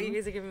thing. Oh, you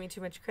guys are giving me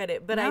too much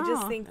credit, but I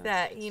just think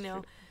that, you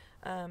know,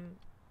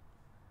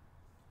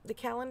 the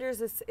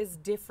calendars is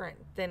different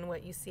than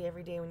what you see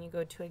every day when you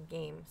go to a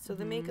game. So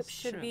the makeup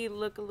should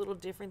look a little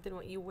different than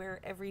what you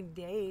wear every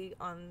day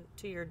on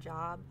to your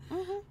job,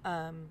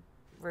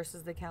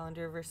 versus the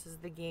calendar versus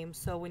the game.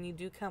 So when you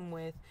do come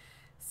with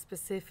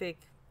specific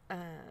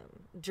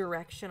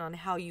direction on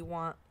how you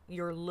want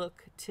your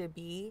look to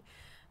be,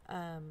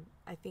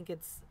 I think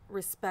it's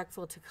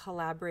respectful to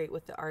collaborate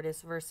with the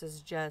artist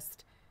versus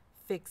just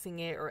fixing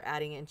it or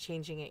adding it and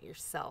changing it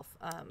yourself.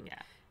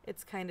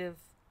 It's kind of,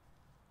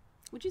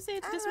 would you say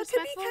it's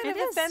disrespectful? It could be kind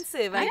of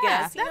offensive, I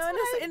guess. You know,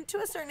 and to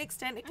a certain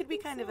extent, it could be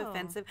kind of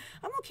offensive.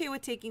 I'm okay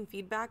with taking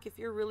feedback if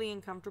you're really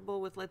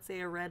uncomfortable with, let's say,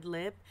 a red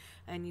lip,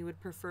 and you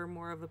would prefer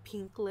more of a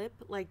pink lip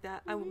like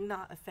that. I'm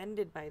not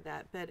offended by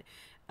that. But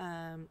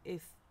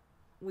if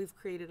we've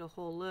created a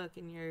whole look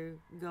and you're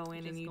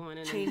going and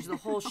you change the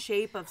whole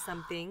shape of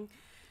something,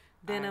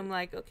 then I'm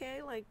like,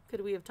 okay, like,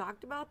 could we have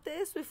talked about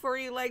this before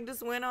you, like,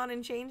 just went on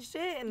and changed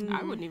it? And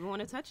I wouldn't even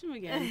want to touch him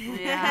again.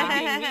 Me,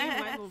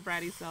 my little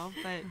bratty self.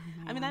 But,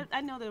 I mean,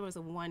 I know there was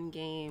a one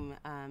game,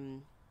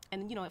 and,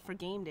 you know, for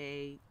game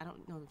day, I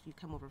don't know if you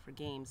come over for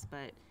games,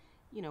 but,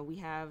 you know, we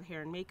have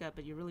hair and makeup,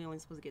 but you're really only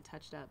supposed to get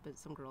touched up, but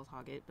some girls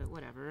hog it, but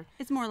whatever.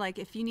 It's more like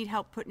if you need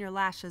help putting your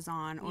lashes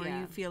on or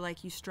you feel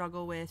like you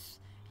struggle with,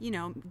 you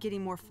know,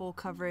 getting more full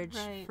coverage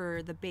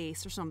for the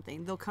base or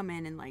something, they'll come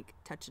in and like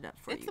touch it up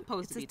for you. It's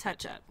supposed to be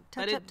touch up.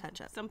 Touch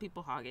up. Some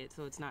people hog it,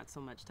 so it's not so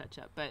much touch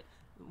up. But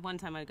one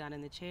time I got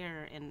in the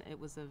chair and it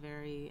was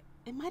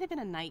it might have been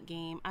a night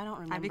game. I don't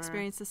remember. I've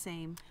experienced the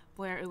same.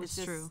 Where it was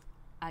true.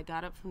 I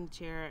got up from the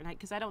chair and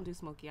because I don't do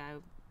smoky eye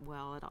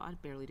well at all. I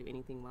barely do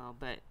anything well,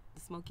 but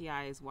the smoky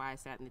eye is why I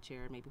sat in the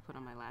chair and maybe put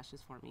on my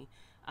lashes for me.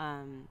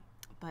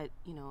 But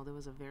you know, there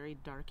was a very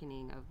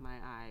darkening of my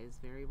eyes,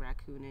 very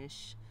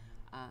raccoonish.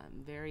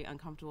 Very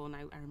uncomfortable, and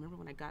I remember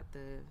when I got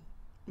the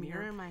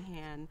mirror in my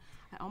hand,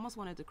 I almost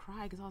wanted to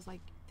cry because I was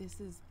like,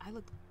 I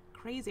look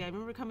crazy. I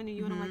remember coming to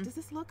you and I'm like, does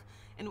this look?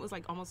 And it was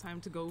like almost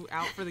time to go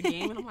out for the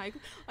game. And I'm like,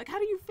 how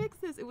do you fix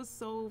this? It was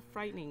so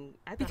frightening.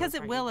 Because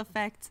it will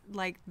affect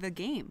like the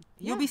game.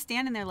 You'll be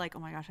standing there like, oh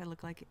my gosh, I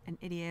look like an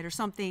idiot or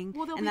something.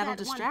 Well, and that'll be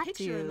that distract one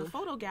picture you in the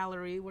photo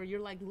gallery where you're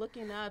like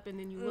looking up and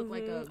then you look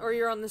like a. Or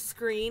you're on the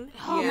screen.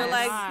 Oh, you're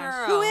like,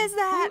 gosh. girl. Who is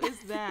that? Who is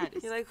that?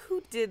 You're like,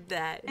 who did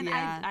that? And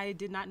Yeah. I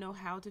did not know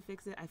how to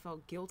fix it. I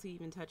felt guilty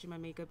even touching my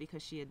makeup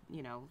because she had,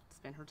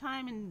 spent her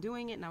time in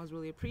doing it, and I was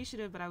really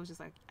appreciative, but I was just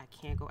like, I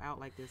can't go out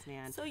like this,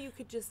 man. So you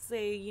could just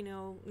say,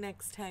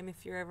 next time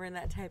if you're ever in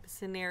that type of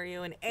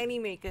scenario in any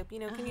makeup,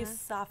 can you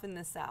soften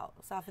this out,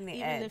 soften the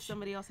edge? Even if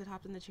somebody else had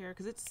hopped in the chair,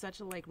 because it's such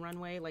a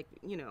runway,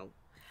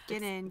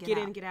 get in, get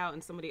in, get out,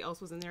 and somebody else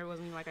was in there. It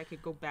wasn't even like I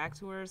could go back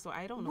to her, so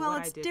I don't know what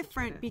I did. Well, it's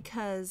different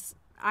because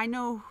I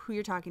know who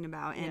you're talking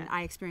about, and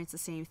I experienced the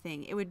same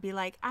thing. It would be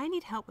like, I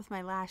need help with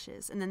my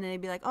lashes. And then they'd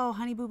be like, oh,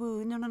 honey,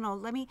 boo-boo, no,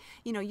 let me,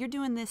 you're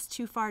doing this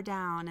too far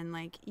down,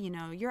 and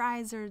your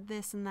eyes are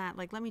this and that.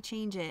 Like, let me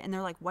change it. And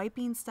they're like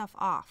wiping stuff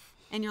off.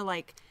 And you're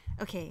like,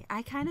 okay,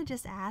 I kind of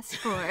just asked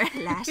for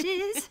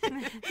lashes.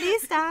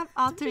 Please stop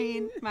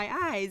altering my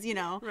eyes,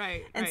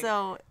 Right. And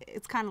so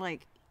it's kind of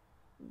like,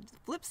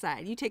 flip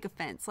side, you take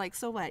offense, like,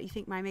 so what, you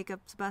think my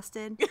makeup's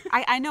busted?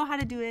 I know how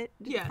to do it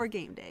for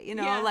game day,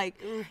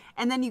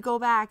 and then you go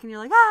back and you're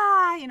like,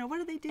 what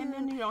do they do? And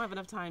then you don't have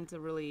enough time to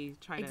really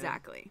try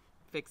to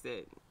fix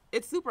it.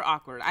 It's super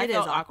awkward. I It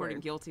felt is awkward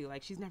and guilty,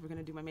 like she's never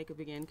gonna do my makeup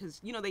again,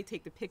 because they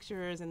take the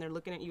pictures and they're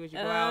looking at you as you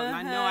go out, and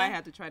I know I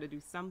had to try to do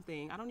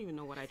something. I don't even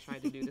know what I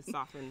tried to do to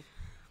soften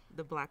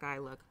the black eye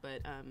look,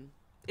 but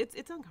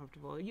it's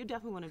uncomfortable. You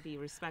definitely want to be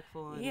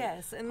respectful and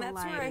yes, and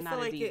that's where I feel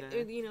like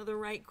the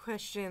right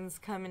questions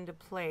come into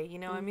play.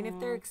 I mean, if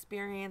they're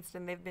experienced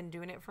and they've been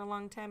doing it for a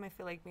long time, I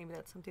feel like maybe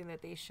that's something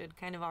that they should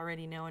kind of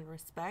already know and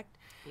respect.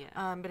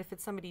 Yeah. But if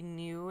it's somebody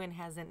new and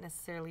hasn't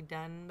necessarily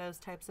done those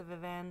types of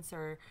events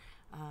or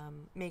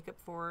makeup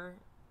for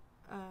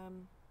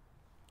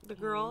the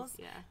girls,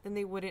 then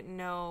they wouldn't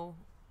know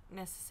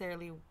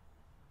necessarily,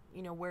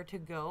 where to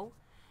go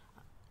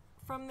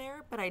from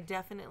there. But I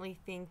definitely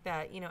think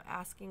that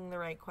asking the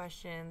right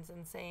questions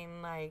and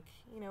saying like,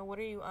 what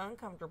are you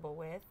uncomfortable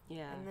with,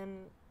 and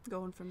then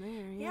going from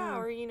there,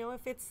 or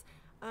if it's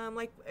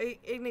like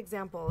an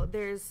example,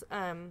 there's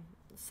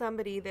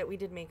somebody that we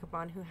did makeup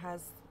on who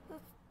has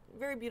a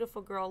very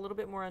beautiful girl, a little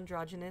bit more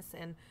androgynous,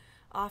 and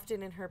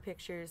often in her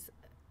pictures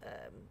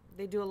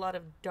they do a lot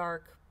of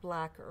dark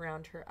black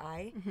around her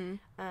eye.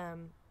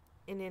 And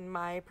in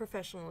my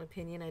professional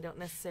opinion, I don't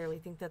necessarily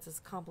think that's as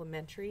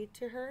complimentary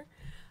to her.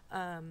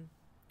 And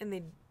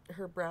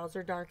her brows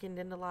are darkened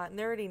in a lot, and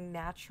they're already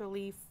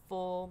naturally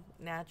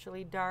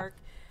dark.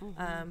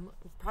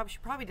 She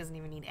probably doesn't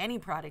even need any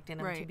product in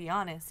them, to be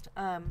honest.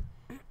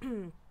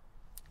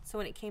 So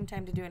when it came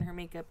time to doing her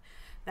makeup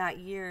that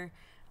year,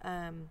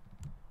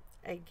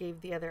 I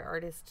gave the other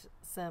artist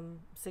some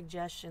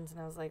suggestions, and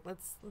I was like,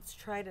 let's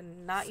try to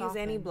not use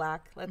any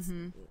black. Let's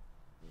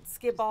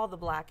skip all the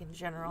black in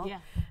general,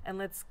 and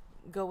let's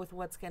go with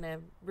what's going to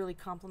really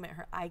complement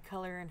her eye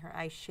color and her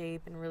eye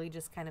shape and really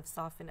just kind of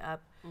soften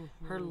up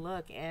her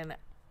look. And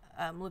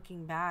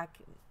looking back,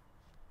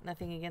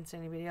 nothing against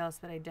anybody else,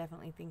 but I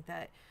definitely think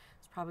that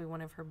it's probably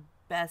one of her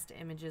best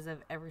images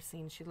I've ever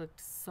seen. She looked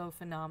so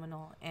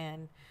phenomenal,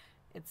 and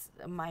it's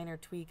a minor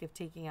tweak of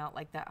taking out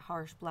like that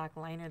harsh black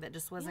liner that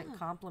just wasn't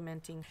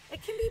complimenting.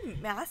 It can be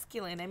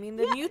masculine. I mean,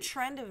 the new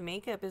trend of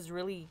makeup has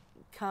really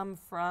come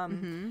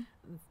from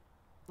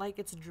like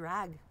it's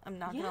drag. I'm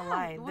not gonna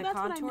lie. Well, the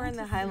contour and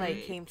the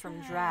highlight came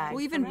from drag.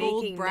 Well, even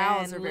bold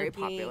brows are very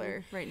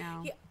popular right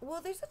now. Yeah,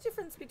 well, there's a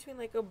difference between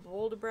like a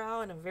bold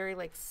brow and a very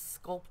like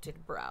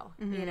sculpted brow.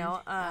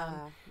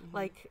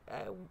 Like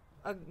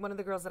one of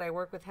the girls that I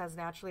work with has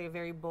naturally a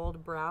very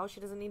bold brow. She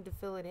doesn't need to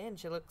fill it in.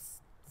 She looks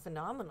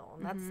phenomenal,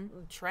 and that's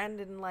the trend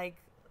in like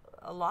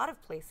a lot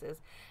of places.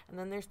 And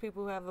then there's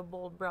people who have a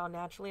bold brow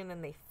naturally, and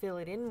then they fill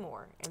it in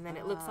more, and then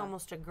it looks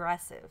almost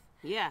aggressive.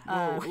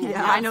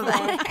 I know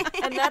that.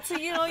 And that's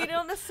you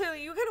don't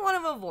necessarily, you kind of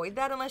want to avoid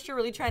that unless you're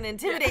really trying to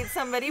intimidate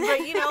somebody. But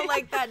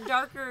like that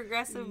darker Yes.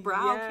 aggressive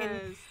brow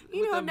can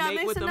not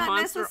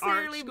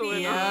necessarily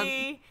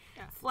be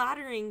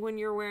flattering when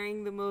you're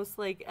wearing the most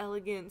like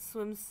elegant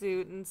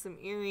swimsuit and some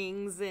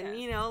earrings, and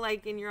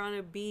and you're on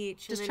a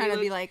beach, just and trying to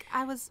be like,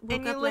 I woke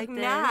and you up look like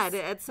mad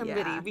this. at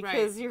somebody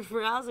because your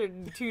brows are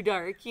too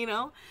dark,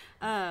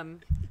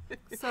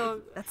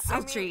 so that's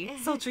sultry,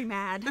 sultry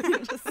mad.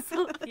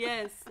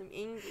 Yes, I'm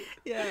angry.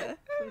 Yeah,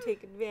 I'm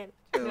taking advantage.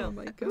 Oh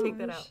my gosh. Take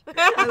that out.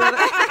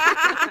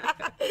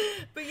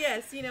 But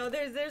yes,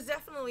 there's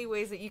definitely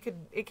ways that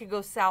it could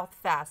go south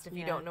fast if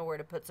you don't know where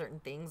to put certain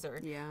things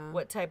or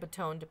what type of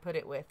tone to put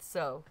it with.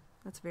 So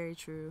that's very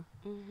true.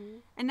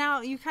 And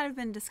now you've kind of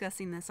been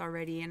discussing this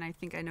already, and I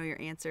think I know your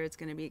answer. It's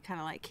going to be kind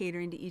of like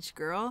catering to each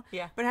girl.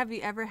 Yeah. But have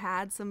you ever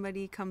had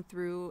somebody come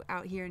through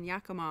out here in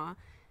Yakima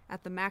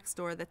at the Mac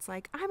store that's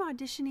like, I'm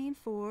auditioning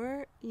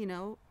for,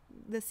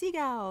 the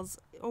Seagulls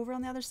over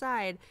on the other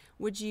side?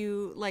 Would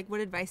you, like,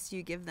 what advice do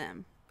you give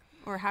them?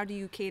 Or how do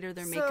you cater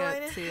their So makeup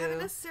I to? haven't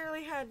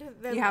necessarily had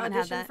them You haven't had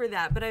audition that? for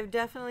that, but I've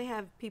definitely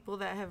have people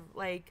that have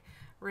like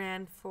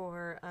ran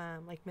for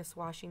like Miss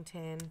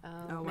Washington,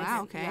 Oh, Miss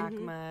wow, okay.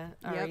 Yakima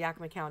or Yep.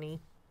 Yakima County,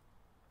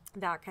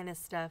 that kind of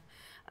stuff.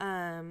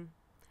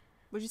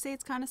 Would you say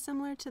it's kind of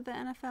similar to the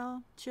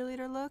NFL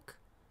cheerleader look?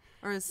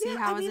 Or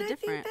how is it different? I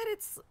think that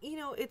it's, you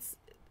know, it's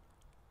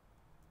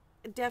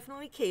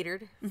definitely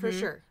catered for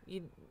sure.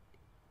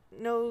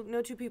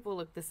 No two people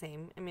look the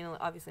same. I mean,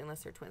 obviously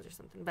unless they're twins or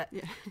something, but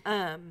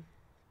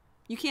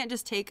You can't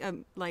just take a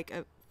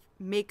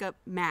makeup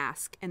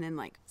mask and then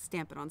like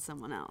stamp it on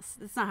someone else.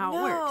 That's not how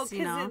it works,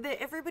 you know. because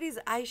everybody's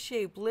eye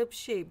shape, lip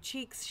shape,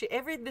 cheeks shape,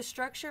 the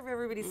structure of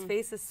everybody's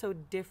face is so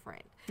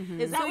different.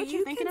 Is that So what you're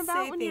you thinking can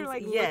about say when you're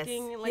things- like yes,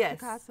 looking like yes,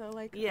 Picasso?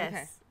 Like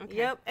Yes. Okay.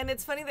 Yep. And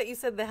it's funny that you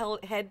said the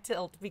head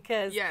tilt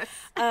because Yes.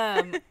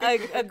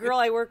 a girl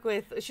I work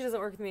with, she doesn't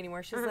work with me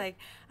anymore. She's like,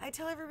 I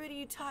tell everybody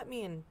you taught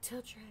me and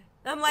tilt your head.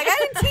 I'm like, I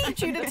didn't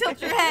teach you to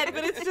tilt your head,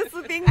 but it's just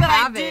the thing that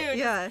I do. Habit,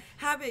 yeah.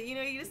 Habit. You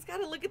know, you just got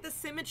to look at the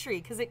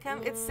symmetry because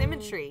it's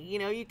symmetry. You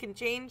know, you can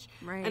change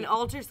Right. and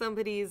alter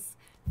somebody's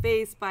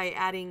face by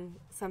adding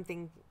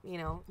something, you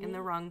know, in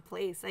the wrong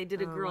place. I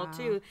did a girl wow.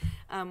 too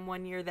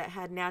one year that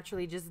had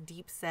naturally just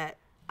deep set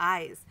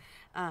eyes.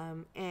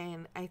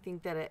 And I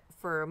think that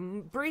for a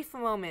brief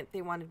moment,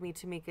 they wanted me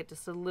to make it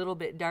just a little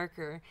bit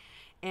darker.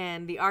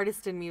 And the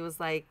artist in me was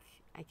like,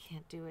 I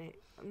can't do it.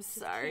 I'm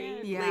sorry.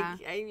 Yeah.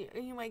 Like,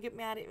 you might get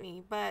mad at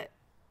me, but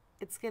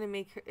it's going to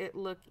make it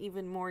look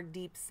even more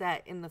deep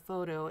set in the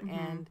photo.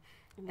 And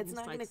it's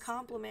not like going to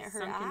complement her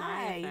sunken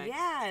eye eye. effect.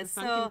 Yeah. The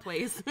sunken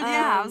place.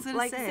 Yeah, I was gonna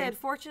like say. I said,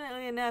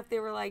 fortunately enough, they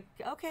were like,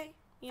 okay.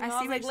 You know, I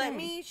I see was what like, you're let saying.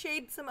 me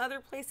shade some other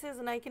places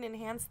and I can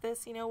enhance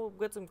this. You know, we'll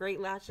get some great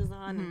lashes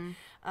on.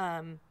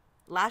 And,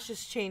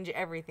 lashes change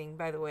everything,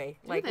 by the way.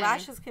 Like, they?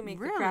 lashes can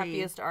make Really? the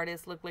crappiest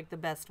artist look like the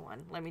best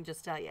one. Let me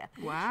just tell you.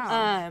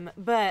 Wow.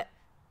 But,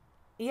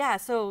 yeah,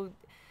 so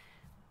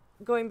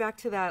going back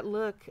to that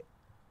look,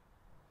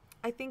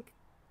 I think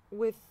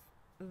with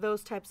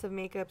those types of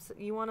makeups,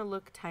 you want to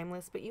look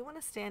timeless, but you want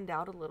to stand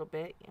out a little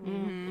bit. I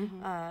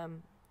mean,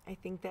 I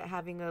think that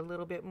having a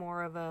little bit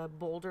more of a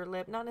bolder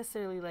lip, not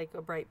necessarily like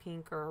a bright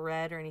pink or a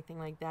red or anything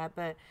like that,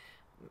 but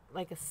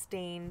like a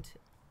stained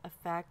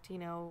effect, you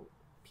know,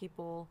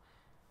 people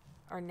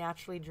are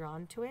naturally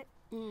drawn to it.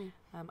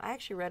 I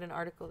actually read an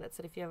article that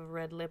said if you have a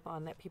red lip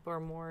on, that people are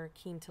more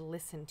keen to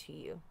listen to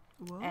you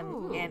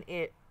and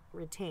it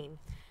retain.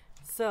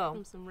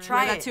 So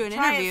try Wear that it. to an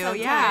Try interview, it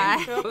sometime.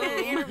 yeah. Show up in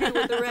an interview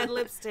with a red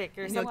lipstick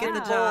or something get the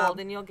bold, job.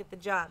 and you'll get the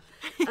job.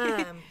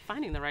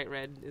 Finding the right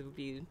red would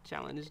be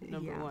challenge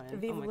number one.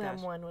 Viva Oh my Glam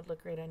gosh. 1 would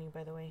look great on you,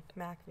 by the way.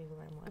 MAC Viva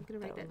Glam 1. I'm gonna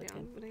write would that look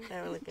down. good.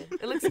 That would look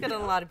good. It looks good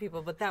on a lot of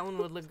people, but that one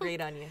would look great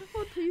on you.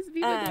 Oh, please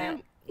be the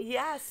glam.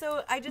 Yeah,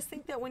 so I just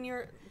think that when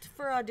you're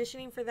for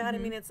auditioning for that, I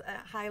mean, it's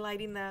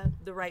highlighting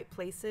the right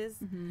places.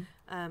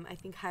 I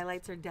think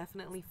highlights are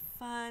definitely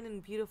fun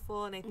and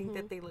beautiful, and I think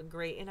that they look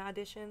great in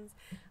auditions.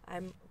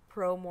 I'm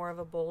pro more of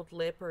a bold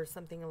lip or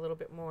something a little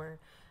bit more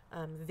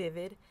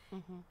vivid,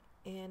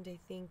 and I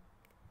think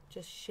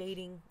just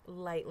shading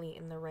lightly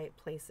in the right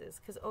places,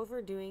 because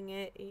overdoing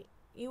it,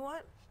 you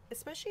want,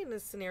 especially in a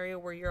scenario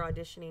where you're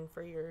auditioning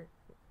for your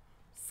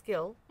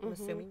skill, I'm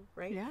assuming,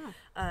 right?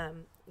 Yeah.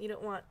 You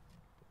don't want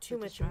too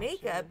much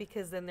distraction. makeup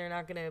because then they're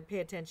not going to pay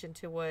attention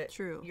to what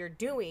True. you're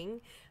doing,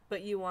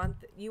 but you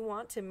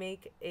want to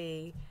make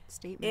a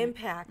Statement.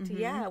 impact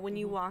when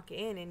you walk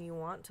in, and you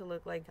want to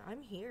look like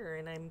I'm here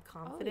and I'm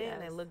confident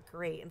and I yes. look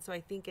great. And so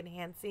I think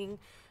enhancing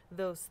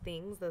those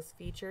things, those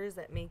features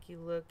that make you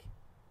look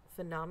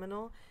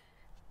phenomenal,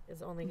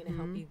 is only going to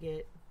help you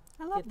get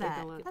I love get the-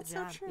 that. get the That's so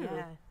job. true.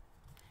 Yeah.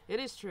 It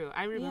is true.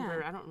 I remember,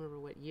 Yeah. I don't remember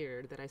what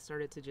year that I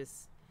started to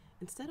just,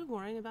 instead of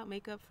worrying about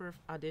makeup for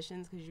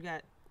auditions, because you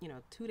got,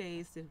 2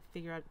 days to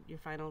figure out your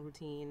final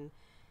routine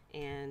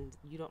and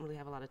you don't really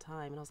have a lot of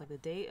time. And I was like, the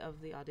day of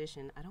the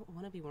audition, I don't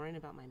want to be worrying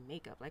about my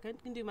makeup. Like, I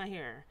can do my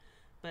hair,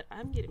 but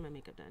I'm getting my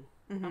makeup done.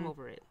 I'm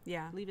over it.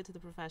 Yeah. Leave it to the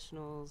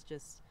professionals.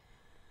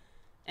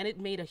 And it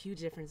made a huge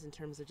difference in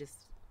terms of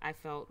just, I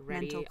felt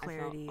ready. Mental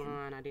clarity I felt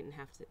on. I didn't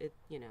have to,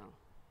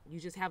 you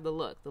just have the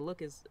look. The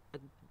look is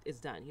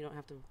done. You don't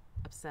have to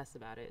obsess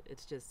about it.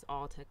 It's just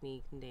all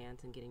technique and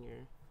dance and getting your...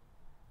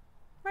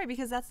 Right,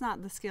 because that's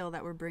not the skill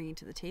that we're bringing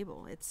to the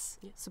table. It's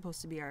supposed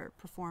to be our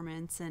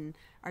performance and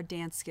our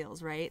dance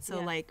skills, right? So,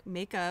 Yeah. like,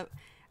 makeup,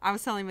 I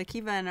was telling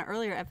Makiva in an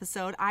earlier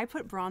episode, I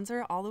put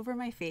bronzer all over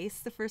my face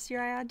the first year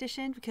I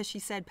auditioned because she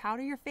said,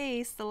 powder your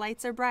face, the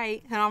lights are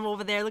bright. And I'm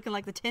over there looking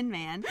like the Tin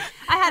Man.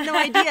 I had no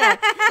idea.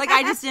 Like,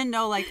 I just didn't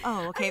know, like,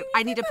 oh, okay,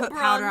 I need to put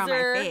powder on my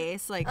bronzer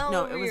face. Like, all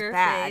no, over it was your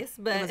bad. face,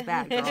 but- It was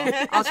bad,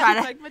 girl. I'll try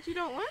to... Like, but you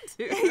don't want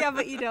to. Yeah,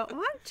 but you don't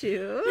want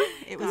to.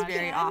 It was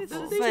very Yeah,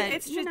 awful. It's, But,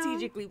 it's you know,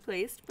 strategically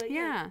placed, but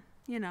yeah,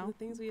 The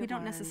things we we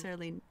don't have learned.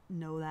 necessarily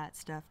know that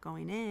stuff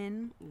going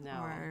in,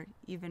 No. or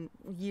even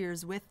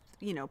years with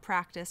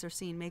practice or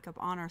seeing makeup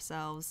on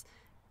ourselves.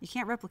 You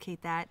can't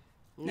replicate that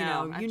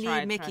No, you tried,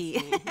 need Mickey.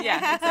 trust me.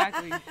 Yeah,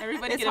 exactly.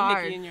 Everybody It's get a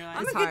hard. Mickey in your life.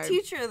 I'm It's a good hard.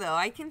 teacher, though.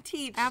 I can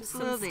teach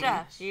Absolutely. some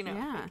stuff, you know.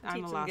 Yeah. I'm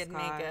Teach a some lost good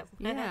cause. makeup.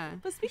 Yeah.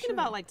 But speaking sure.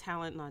 about like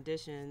talent and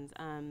auditions,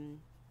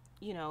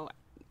 you know,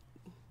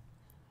 I'm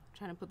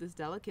trying to put this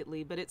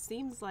delicately, but it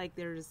seems like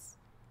there's,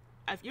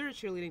 if you're a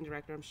cheerleading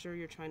director, I'm sure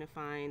you're trying to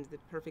find the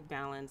perfect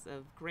balance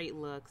of great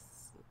looks,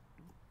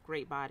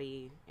 great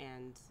body,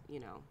 and, you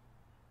know,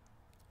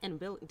 and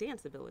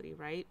dance ability,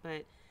 right?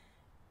 But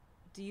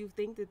do you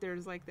think that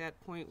there's like that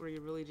point where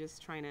you're really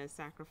just trying to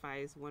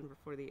sacrifice one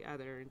before the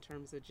other in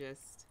terms of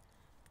just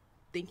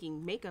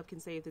thinking makeup can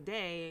save the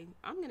day?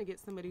 I'm going to get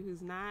somebody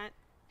who's not.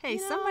 Hey,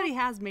 somebody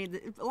has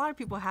made a lot of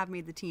people have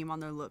made the team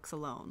on their looks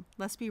alone.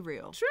 Let's be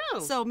real.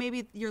 True. So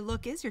maybe your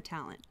look is your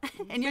talent,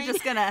 and you're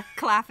just gonna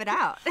clap it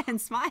out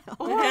and smile.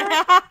 Or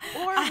what,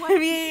 I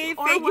mean,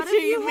 or fake what it till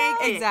if you you make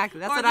have- it. Exactly,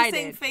 that's or what the I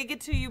saying, did. fake it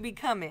till you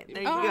become it.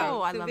 There you Oh,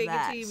 go. I So love fake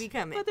that. it till you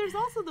become it. But there's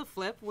also the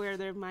flip where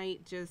there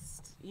might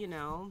just, you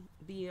know,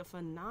 be a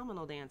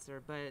phenomenal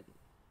dancer, but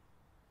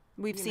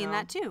We've you seen know,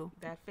 that too.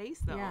 that face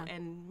though, Yeah.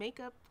 and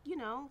makeup, you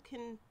know,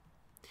 can.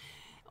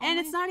 And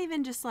it's not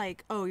even just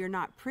like, oh, you're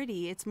not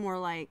pretty. It's more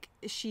like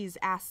she's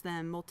asked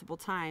them multiple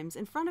times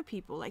in front of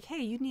people, like,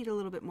 hey, you need a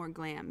little bit more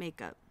glam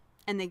makeup.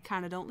 And they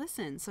kind of don't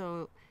listen.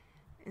 So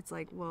it's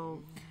like,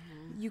 well,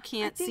 you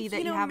can't see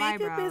that you have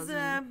makeup eyebrows.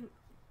 is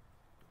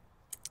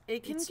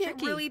it can It's get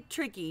tricky. really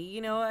tricky.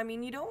 You know, I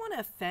mean, you don't want to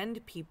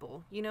offend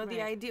people. You know, the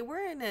Right. idea,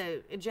 we're in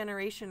a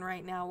generation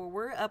right now where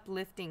we're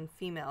uplifting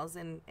females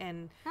and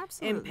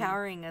Absolutely.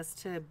 empowering us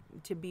to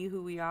be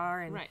who we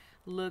are and Right.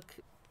 look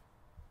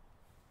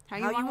How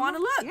how you want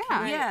to look.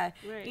 Yeah. Yeah.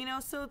 Right. You know,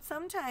 so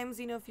sometimes,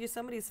 you know, if you're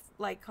somebody's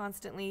like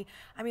constantly,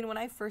 I mean, when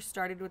I first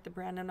started with the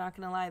brand, I'm not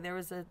going to lie, there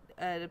was a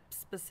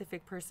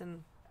specific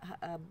person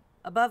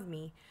above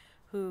me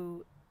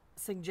who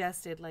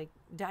suggested, like,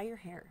 dye your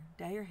hair.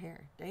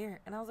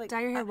 And I was like,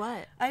 Dye your hair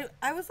what?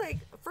 I was like,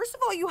 first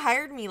of all, you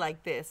hired me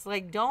like this.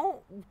 Like, don't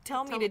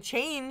tell me to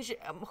change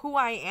who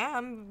I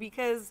am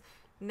because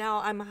now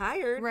I'm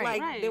hired. Right.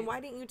 Like, Right. then why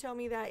didn't you tell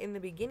me that in the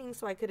beginning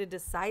so I could have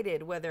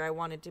decided whether I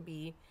wanted to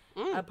be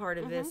a part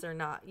of this or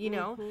not, you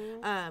know?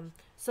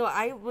 So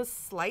I was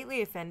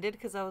slightly offended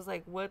because I was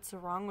like, what's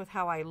wrong with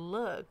how I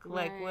look?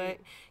 Like, what,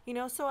 Right. you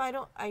know? So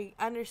I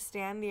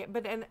understand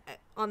but then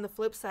on the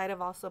flip side,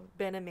 I've also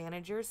been a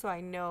manager, so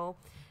I know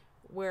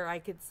where I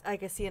could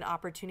see an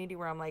opportunity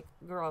where I'm like,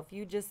 girl, if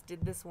you just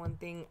did this one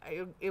thing,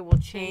 it will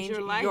change your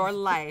your life.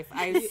 life.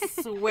 I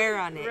swear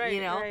on it, Right,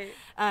 you know? right.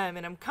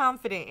 And I'm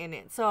confident in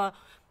it. So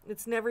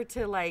it's never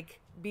to like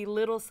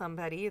belittle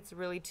somebody. It's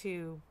really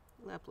to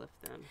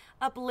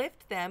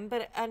uplift them,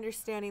 but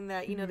understanding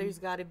that, you know, there's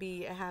got to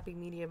be a happy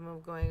medium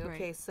of going,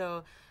 okay, Right.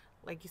 so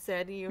like you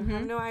said, you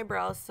have no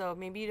eyebrows, so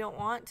maybe you don't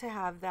want to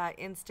have that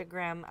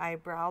Instagram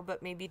eyebrow,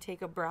 but maybe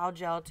take a brow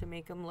gel to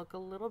make them look a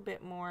little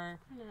bit more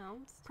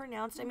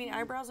pronounced. I mean,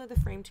 eyebrows are the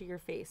frame to your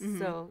face,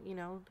 so, you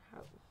know,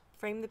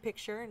 frame the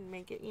picture and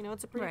make it, you know,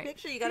 it's a pretty Right.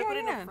 picture. You got to put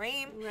it in a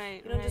frame.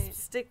 Right, You don't right.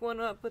 just stick one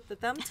up with the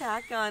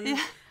thumbtack on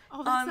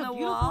Oh, that's on a the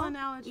beautiful wall.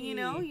 analogy. You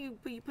know, you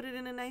put it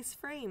in a nice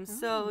frame.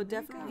 So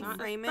definitely Not a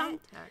frame it.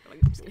 thumbtack. Like,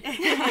 I'm just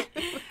kidding.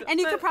 And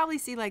you could probably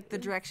see like the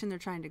direction they're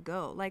trying to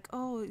go. Like,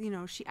 oh, you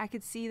know, I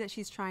could see that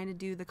she's trying to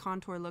do the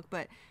contour look,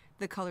 but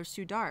the color's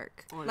too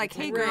dark. Or Like, the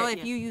hey color. girl, Right.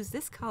 if you use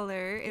this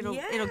color, it'll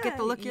get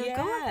the look you're yeah,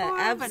 going for,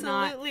 absolutely. but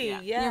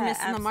not Yeah, you're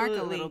missing the mark a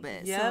absolutely. little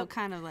bit. So Yep.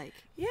 kind of like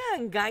Yeah,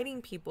 and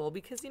guiding people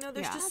because, you know,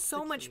 there's Yeah. just That's so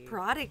the much key.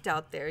 product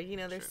out there. You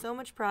know, there's so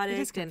much product.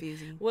 is and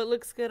confusing. what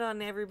looks good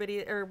on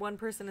everybody or one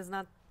person is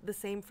not the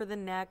same for the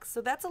next.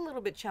 So that's a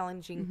little bit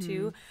challenging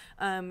too.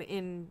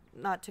 In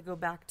not to go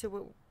back to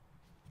what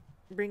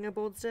bring up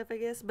old stuff, I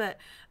guess, but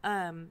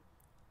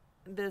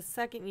the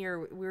second year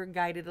we were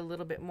guided a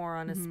little bit more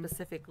on a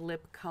specific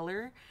lip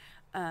color.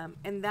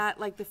 And that,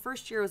 like, the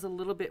first year was a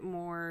little bit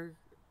more,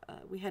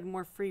 we had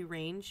more free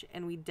range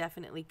and we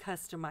definitely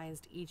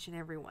customized each and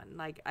every one.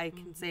 Like, I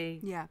can say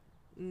yeah.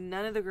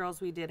 none of the girls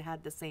we did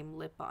had the same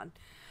lip on.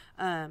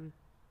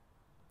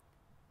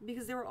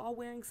 Because they were all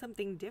wearing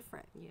something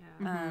different.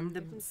 Yeah.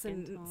 The Different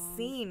skin tones.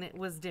 scene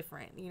was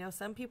different. You know,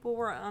 some people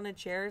were on a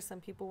chair,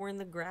 some people were in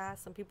the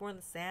grass, some people were in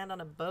the sand,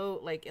 on a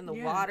boat, like in the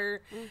Yeah.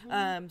 water.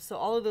 So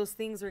all of those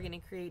things are going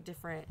to create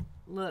different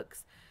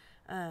looks.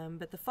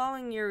 But the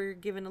following year, we were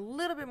given a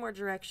little bit more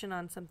direction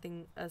on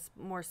something,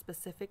 more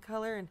specific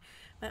color. And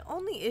my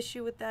only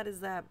issue with that is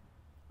that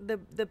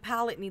the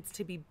palette needs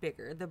to be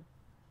bigger.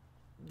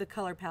 The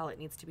color palette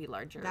needs to be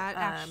larger. That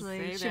actually,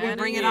 say should we that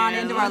bring it on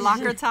again. into our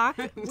locker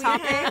topic?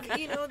 have,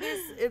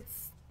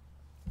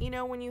 you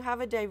know, when you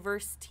have a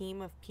diverse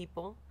team of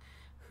people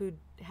who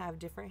have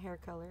different hair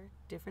color,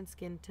 different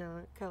skin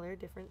color,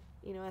 different,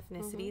 you know,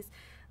 ethnicities,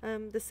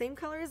 the same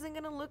color isn't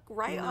going to look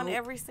right on Nope.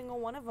 every single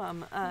one of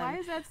them. Why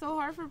is that so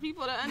hard for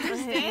people to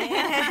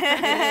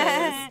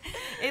understand?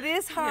 It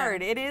is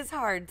hard. It is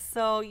hard.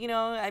 So, you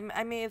know,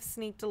 I may have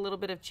sneaked a little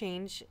bit of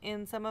change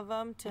in some of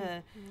them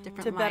to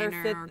Different better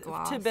liner fit or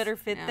gloss.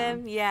 Yeah.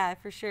 them. Yeah,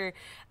 for sure.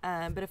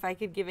 But if I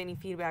could give any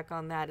feedback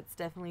on that, it's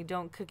definitely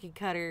don't cookie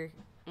cutter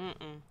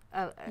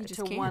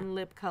to one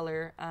lip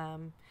color.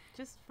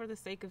 Just for the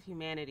sake of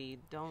humanity,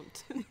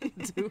 don't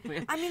do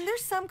it. I mean,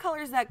 there's some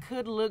colors that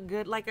could look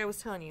good. Like I was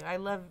telling you, I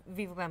love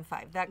Viva Glam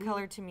 5. That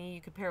color to me,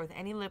 you could pair with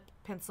any lip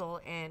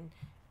pencil and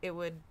it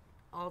would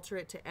alter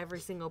it to every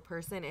single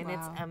person. And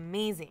it's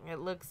amazing. It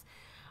looks,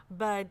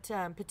 but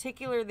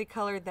particularly the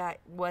color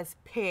that was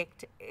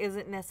picked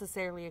isn't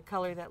necessarily a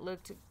color that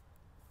looked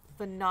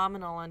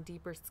phenomenal on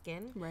deeper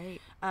skin.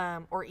 Right.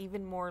 Or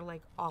even more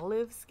like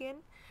olive skin.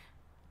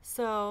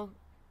 So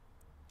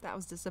that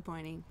was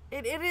disappointing.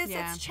 It is.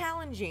 Yeah. It's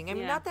challenging. I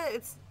mean, not that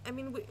it's. I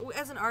mean,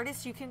 as an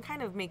artist, you can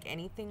kind of make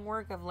anything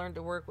work. I've learned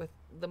to work with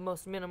the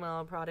most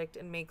minimal product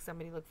and make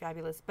somebody look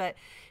fabulous. But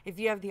if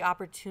you have the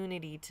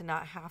opportunity to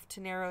not have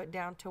to narrow it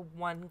down to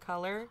one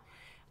color,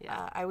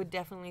 I would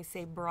definitely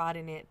say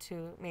broaden it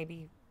to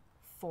maybe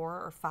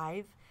 4 or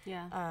 5.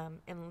 Yeah.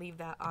 And leave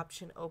that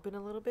option open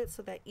a little bit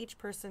so that each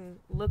person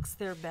looks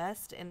their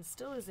best and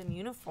still is in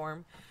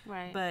uniform,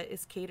 right? But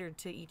is catered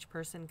to each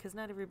person because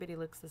not everybody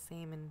looks the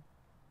same and.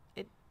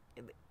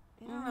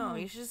 I don't know.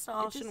 You just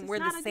all shouldn't wear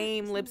the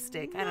same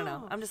lipstick. No. I don't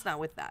know. I'm just not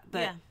with that.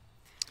 But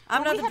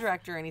I'm not the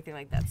director or anything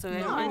like that. So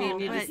I mean,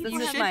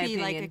 you should be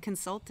like a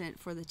consultant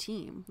for the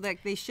team.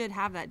 Like they should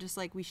have that. Just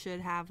like we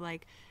should have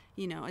like,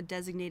 you know, a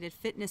designated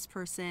fitness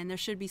person. There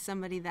should be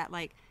somebody that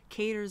like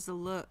caters the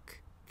look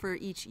for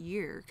each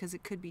year because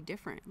it could be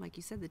different. Like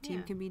you said, the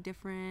team can be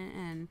different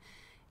and.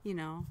 You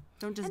know,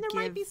 don't just. And there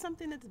might be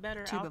something that's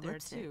better out there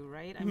too,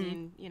 right? I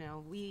mean, you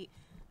know, we.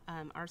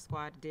 Our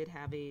squad did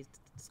have a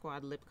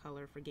squad lip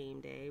color for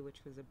game day, which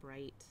was a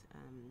bright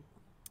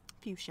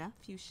fuchsia,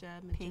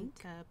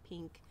 magenta,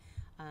 pink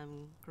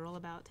Girl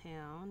About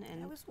Town.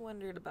 And I was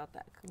wondered about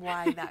that,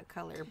 why that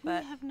color.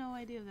 But I have no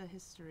idea the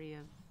history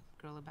of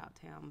Girl About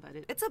Town, but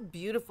it's a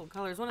beautiful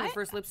color. It's one of the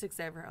first lipsticks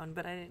I ever owned,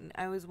 but I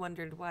always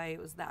wondered why it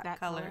was that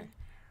color.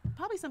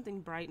 Probably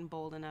something bright and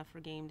bold enough for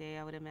game day,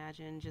 I would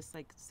imagine, just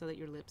like so that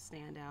your lips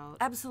stand out.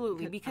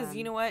 Absolutely, because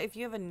you know what? If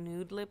you have a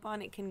nude lip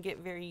on, it can get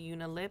very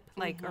unilip,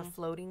 like or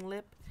floating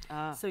lip.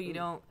 So you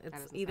don't.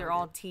 It's either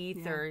all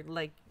teeth or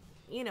like,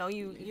 you know,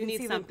 you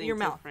need see something your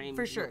mouth frame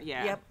for sure.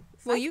 Yeah. Yep.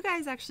 Well, you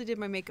guys actually did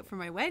my makeup for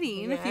my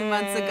wedding a few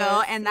months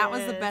ago, and that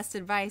was the best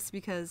advice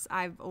because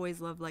I've always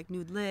loved like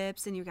nude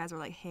lips, and you guys were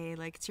like, "Hey,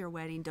 like it's your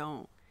wedding,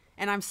 don't."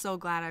 And I'm so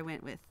glad I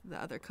went with the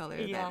other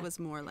color that was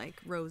more like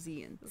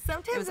rosy and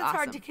sometimes it's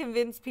hard to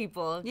convince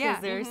people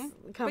because they're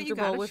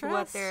comfortable with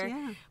what they're.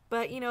 Yeah.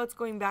 But you know, it's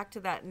going back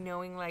to that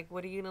knowing like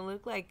what are you gonna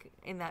look like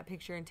in that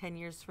picture in 10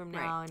 years from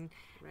now, and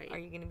are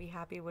you gonna be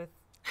happy with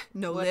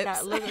no lips?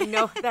 That look?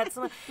 No, that's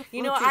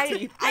you know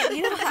I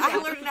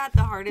learned that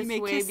the hardest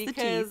way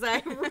because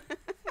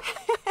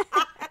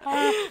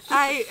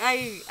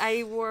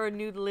I wore a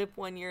nude lip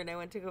one year and I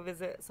went to go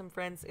visit some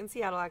friends in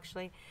Seattle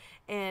actually.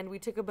 And we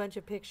took a bunch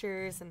of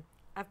pictures, and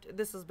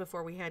this was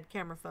before we had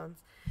camera phones,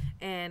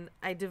 and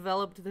I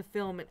developed the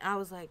film, and I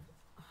was like,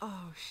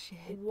 "Oh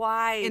shit!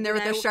 Why?" In there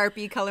with a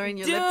Sharpie coloring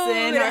your lips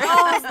in.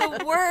 It's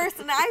the worst.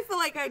 And I feel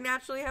like I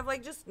naturally have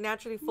like just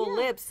naturally full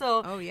lips,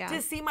 so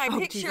to see my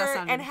picture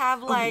and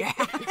have like.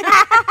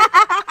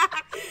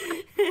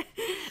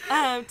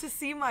 To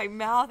see my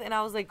mouth and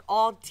I was like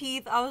all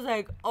teeth. I was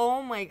like,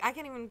 oh my! I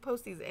can't even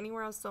post these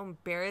anywhere. I was so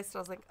embarrassed. I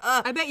was like,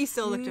 ugh. I bet you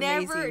still looked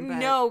amazing. But...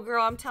 No,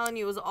 girl, I'm telling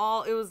you, it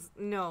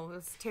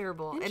was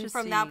terrible. And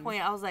from that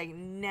point, I was like,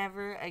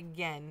 never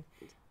again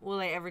will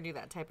I ever do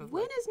that type of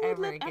When lip is nude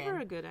lip ever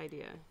a good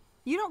idea?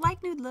 You don't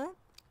like nude lip?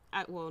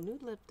 Well,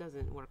 nude lip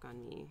doesn't work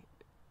on me.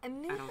 A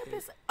nude lip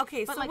is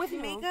okay. But so like, with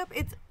makeup,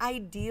 it's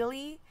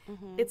ideally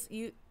it's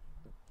you.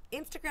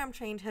 Instagram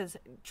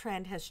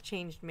trend has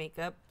changed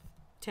makeup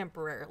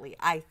temporarily.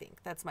 I think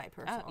that's my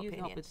personal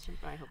opinion.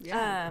 I hope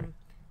so.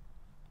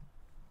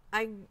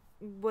 I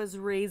was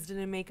raised in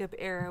a makeup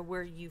era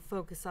where you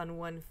focus on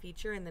one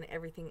feature and then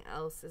everything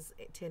else is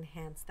to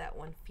enhance that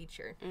one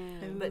feature.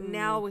 But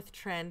now with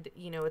trend,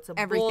 you know, it's a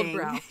bold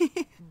brow,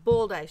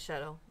 bold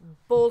eyeshadow,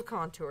 bold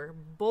contour,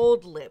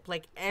 bold lip.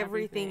 Like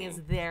everything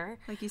is there.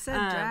 Like you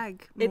said,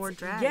 more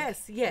drag.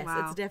 Yes,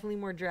 wow. It's definitely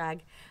more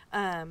drag.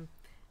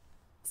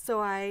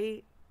 So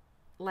I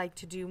like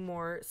to do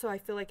more. So I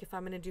feel like if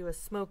I'm going to do a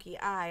smoky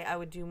eye, I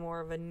would do more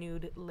of a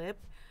nude lip.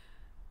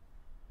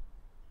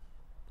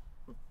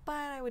 But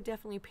I would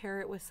definitely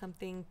pair it with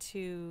something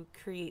to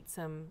create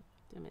some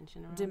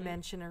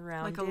dimension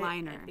around like a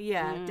liner.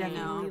 Yeah,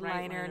 definitely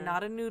liner,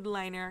 not a nude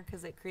liner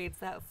because it creates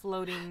that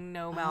floating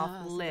no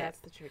mouth lip. So that's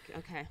the trick.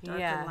 Okay,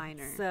 darker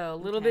liner. So a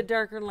little bit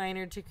darker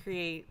liner to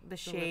create the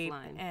shape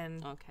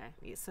and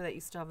so that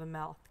you still have a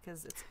mouth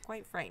because it's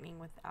quite frightening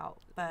without.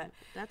 But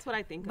that's what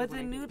I think. But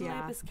the nude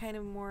lip is kind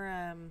of more.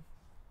 I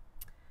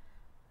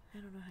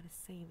don't know how to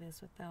say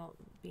this without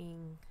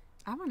being.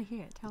 I want to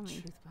hear it. Tell me.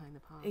 Truth behind the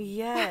palm.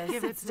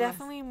 Yes, it's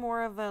definitely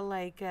more of a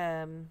like.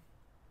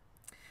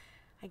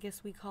 I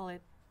guess we call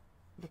it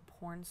the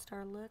porn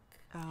star look.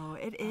 Oh,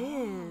 it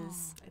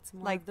is. It's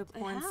more like the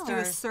porn star. Do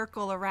a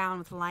circle around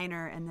with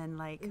liner and then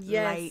like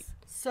light.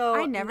 So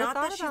I never not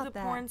thought that about she's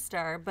that. a porn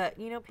star, but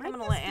you know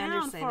Pamela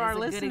Anderson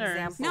is a good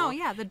example. No,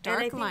 yeah, the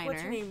dark and I think, liner.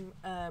 What's her name?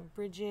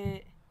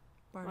 Bridget.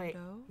 Like,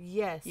 Bardot?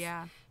 yes.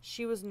 Yeah.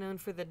 She was known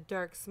for the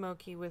dark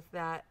smoky with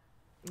that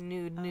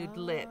nude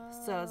lip.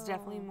 So it's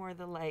definitely more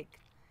the like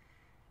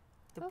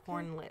the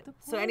porn lip.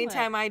 So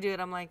anytime I do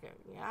it, I'm like,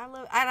 yeah,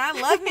 I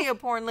love me a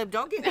porn lip.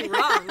 Don't get me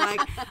wrong.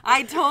 Like,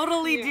 I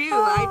totally do.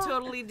 I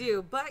totally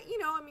do. But, you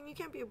know, I mean, you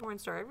can't be a porn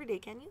star every day,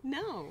 can you?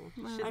 No.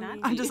 Should not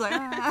I'm be. just like,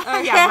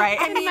 yeah, right.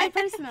 I mean, my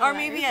personal or life.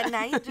 maybe at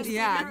night. Just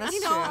Yeah, that's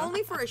you know, true.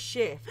 only for a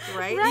shift,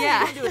 right?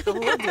 Yeah. You don't do it the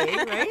whole day,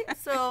 right?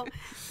 So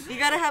you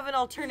got to have an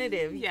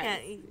alternative. You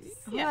Yes. can't.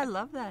 Oh, I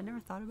love that. I never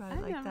thought about it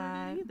I like never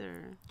that. did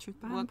either. Truth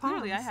behind Well, the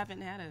clearly I palms.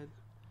 haven't had a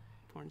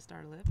porn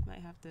star lip.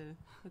 Might have to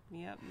hook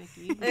me up,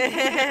 Nikki.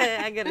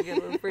 I got a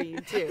good one for you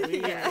too.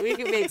 Yeah, we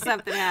can make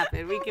something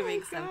happen. We can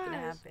make something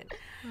happen.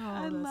 Oh,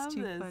 I that's love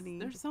too this. funny.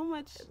 There's so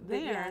much But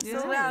there.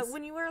 yeah, so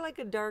when you wear like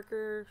a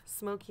darker,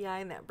 smoky eye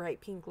and that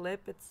bright pink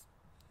lip, it's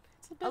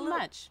It's a bit little-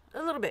 much.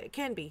 a little bit. It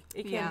can be.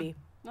 It can Yeah. be.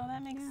 No,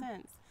 that makes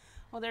sense.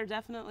 Well, there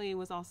definitely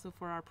was also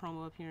for our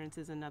promo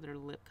appearances another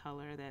lip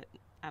color that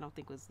I don't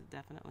think was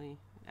definitely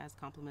as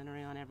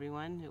complimentary on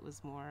everyone. It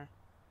was more.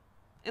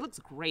 It looks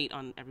great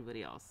on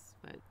everybody else,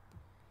 but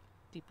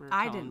deeper.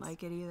 I tones. didn't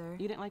like it either.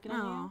 You didn't like it on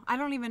No, you? I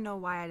don't even know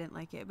why I didn't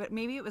like it, but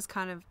maybe it was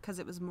kind of because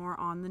it was more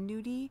on the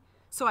nudie,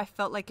 so I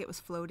felt like it was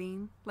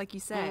floating, like you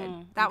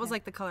said. That was okay.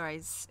 like the color I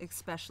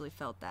especially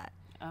felt that,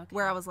 Okay.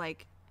 where I was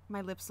like,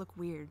 my lips look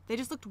weird. They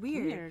just looked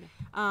weird. Weird.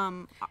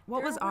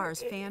 What was There were-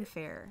 ours?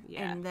 Fanfare,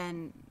 Yeah. and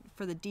then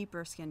for the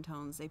deeper skin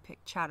tones, they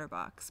picked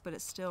Chatterbox, but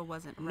it still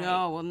wasn't right.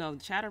 No,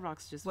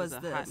 Chatterbox just was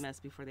Was a hot this. mess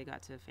before they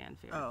got to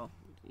Fanfare. Oh.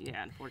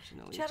 Yeah,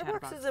 unfortunately.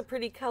 Chatterbox is a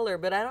pretty color,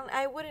 but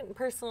I wouldn't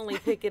personally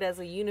pick it as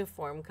a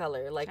uniform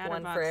color, like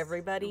one for Chatterbox-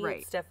 everybody.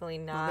 Right. It's definitely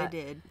No, not.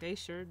 they did. They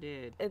sure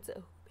did. It's.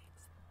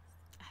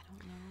 I don't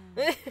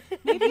know.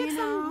 Maybe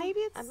it's maybe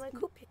it's I'm like,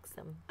 who picks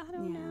them? I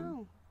don't Yeah.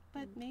 know.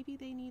 But maybe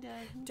they need a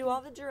Do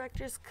all the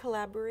directors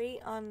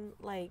collaborate on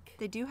like,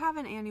 They do have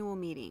an annual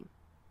meeting.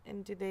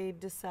 and do they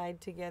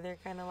decide together,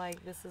 kind of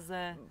like this is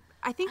a?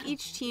 I think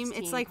each team, it's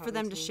team like for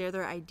them to probably share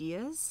their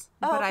ideas.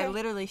 Oh, but I okay.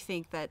 literally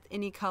think that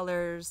any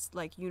colors,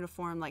 like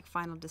uniform, like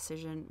final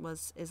decision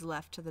is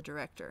left to the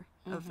director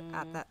of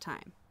at that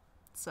time.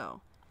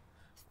 So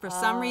for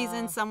some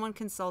reason, someone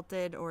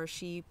consulted or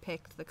she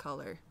picked the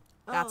color.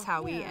 That's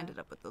how we yeah. ended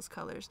up with those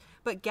colors.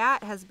 But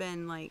GAT has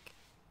been like,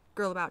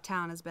 Girl About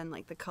Town has been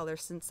like the color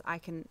since I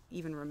can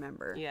even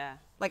remember. yeah.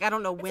 Like I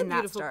don't know It's when a that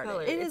beautiful started.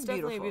 color. It It's is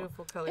definitely beautiful. a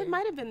beautiful color. It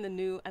might have been the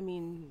new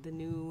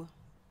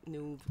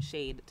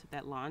shade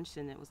that launched,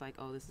 and it was like,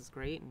 oh, this is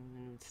great, and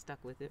then we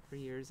stuck with it for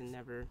years and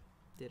never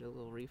did a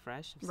little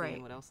refresh of seeing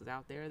Right. what else is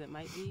out there that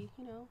might be,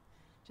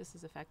 just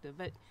as effective.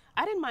 But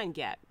I didn't mind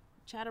Gap.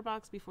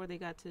 Chatterbox before they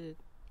got to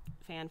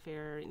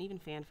Fanfare, and even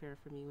Fanfare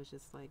for me was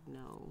just like,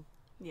 no,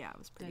 Yeah, it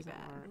was pretty doesn't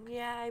bad. work.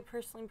 Yeah, I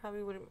personally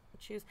probably wouldn't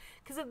choose,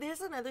 because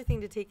there's another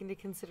thing to take into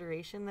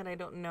consideration that I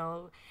don't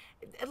know.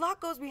 A lot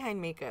goes behind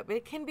makeup.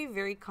 It can be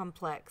very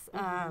complex,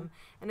 and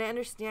I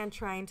understand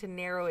trying to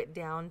narrow it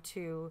down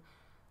to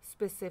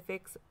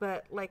specifics.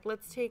 But like,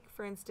 let's take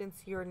for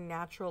instance your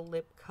natural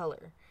lip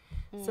color.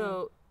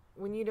 So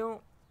when you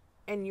don't,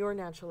 and your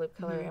natural lip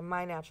color and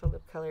my natural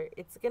lip color,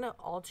 it's gonna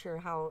alter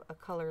how a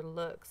color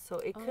looks. So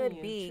it could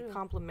yeah, be true.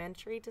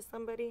 complementary to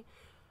somebody,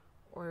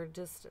 or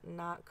just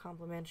not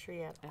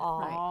complimentary at all.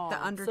 Right. The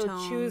Oh.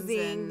 undertones. So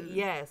choosing,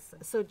 and,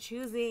 so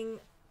choosing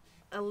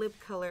a lip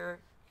color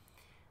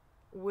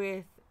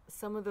with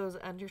some of those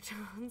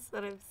undertones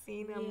that I've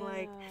seen, I'm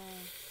like,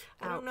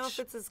 I don't know if Ouch.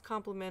 it's as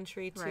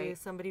complimentary to Right.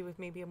 somebody with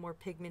maybe a more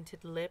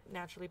pigmented lip,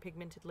 naturally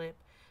pigmented lip.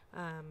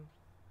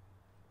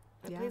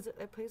 That Yeah.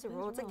 plays a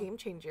role. It's a game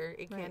changer.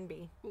 It can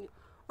be.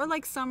 Or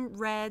like some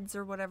reds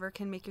or whatever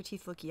can make your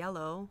teeth look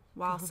yellow,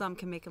 while some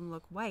can make them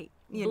look white.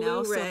 You Blue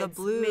know, so the reds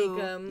blue,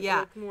 make 'em yeah,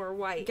 look more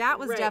white. GAT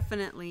was Right.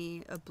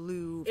 definitely a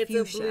blue It's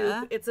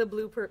fuchsia. a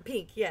blue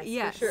pink. Yes,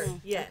 Yes. for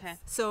sure. Yes. Okay.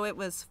 So it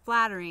was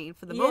flattering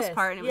for the most Yes,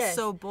 part, and it was yes.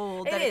 so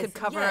bold that it is, could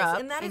cover yes, up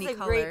and that is any a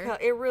color. great color.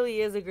 It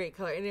really is a great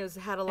color, and it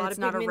had a lot it's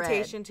of not a red,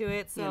 pigmentation to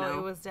it, so you know?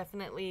 it was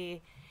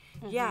definitely,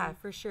 yeah,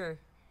 for sure.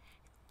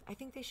 I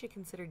think they should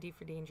consider D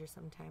for Danger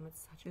sometime.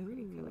 It's such a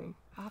pretty color. Ooh,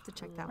 I'll have to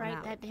check that one Write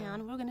out. that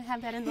down. We're gonna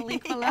have that in the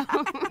link below.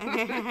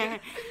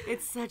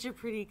 It's such a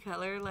pretty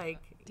color. Like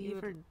D you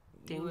for would,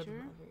 you would Danger?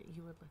 love it.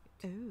 You would love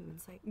it. Ooh.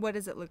 It's like, What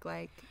does it look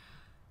like?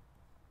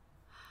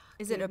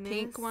 Is it a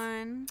pink Goodness.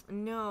 one?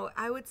 no,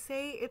 I would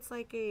say it's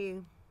like a.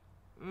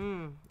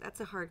 That's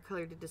a hard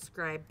color to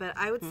describe, but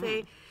I would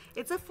say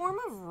it's a form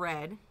of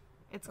red.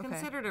 It's Okay.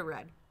 considered a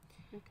red,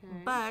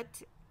 Okay.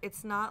 but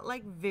it's not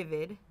like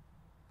vivid,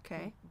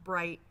 Okay,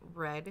 bright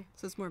red.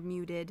 so it's more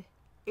muted.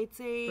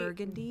 It's a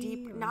Burgundy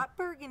deep, or- not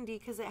burgundy,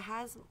 because it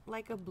has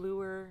like a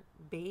bluer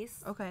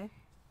base, Okay,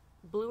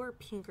 bluer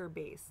pinker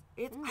base.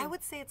 It's I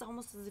would say it's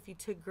almost as if you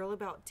took Girl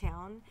About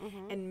Town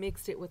and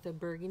mixed it with a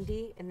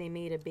burgundy, and they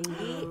made a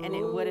baby, and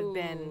it would have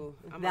been Ooh,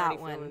 I'm that already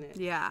feeling one. it.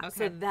 yeah.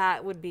 So Okay.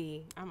 that would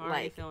be I'm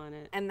already like, feeling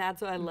it. and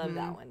that's why I love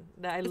that one.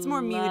 It's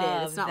more muted.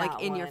 It's not like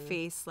that in your one.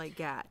 face like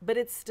GAT. but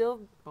it's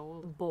still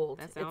Bold. bold.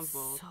 That sounds it's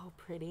bold. so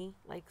pretty,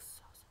 like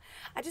so.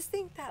 I just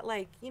think that,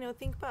 like,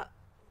 think about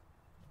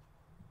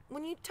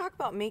when you talk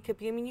about makeup,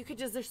 I mean, you could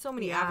just, there's so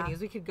many Yeah. avenues.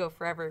 We could go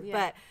forever. Yeah.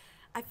 But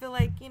I feel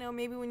like, you know,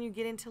 maybe when you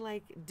get into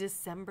like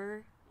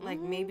December, like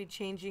maybe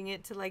changing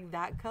it to like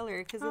that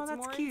color because Oh, it's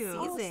that's more cute. season,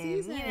 Oh,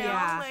 season. you know,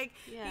 Yeah. like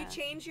Yeah. you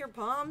change your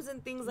palms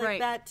and things like Right.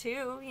 that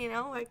too, you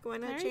know, like why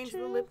not Very change the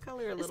true. lip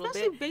color a little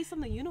Especially bit? based on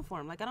the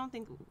uniform. Like, I don't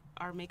think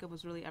our makeup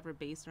was really ever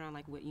based around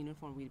like what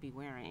uniform we'd be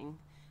wearing.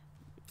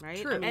 Right?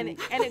 True. I mean,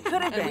 And it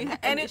could have and we- been,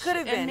 and it could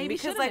have been maybe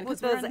because should've like been,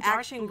 with 'cause we're those in dark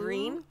action blue,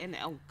 green, and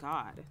oh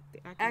god, the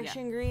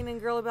action green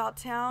and Girl About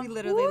Town. We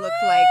literally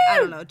looked like, I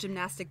don't know,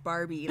 gymnastic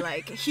Barbie,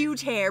 like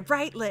huge hair,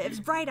 bright lips,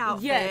 bright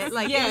outfit. Yes,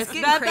 like, yes, it was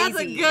getting that's a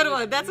crazy. good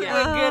one. That's a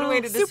good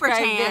way to Super describe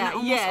tan, that.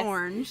 almost Yes.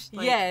 orange.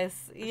 Like,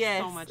 Yes,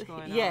 yes, so much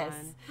going yes.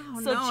 on.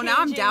 Oh So no, now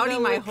I'm changing doubting the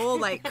my look- whole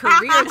like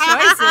career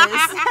choices.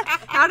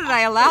 How did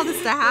I allow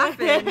this to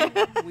happen?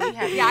 We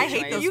had Yeah, I no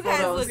hate choice. those You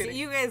guys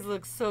photos.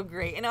 look so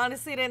great, and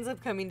honestly, it ends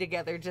up coming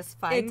together just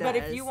fine. It But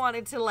if does. you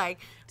wanted to like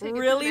Take it to the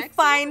really next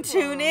fine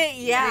tune level. it,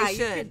 yeah, They you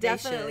should, could they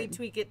definitely should.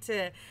 tweak it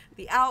to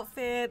the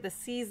outfit, the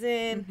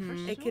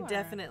season. It could sure.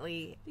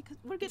 definitely. Because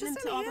we're getting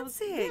Just into all those,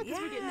 enhance it, because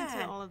we're getting into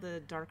yeah. all of the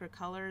darker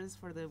colors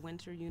for the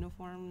winter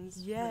uniforms. for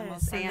the Yes,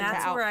 most and part. Santa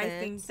that's where I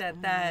think outfits.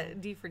 that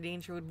that D for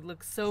Danger would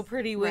look so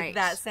pretty with Right.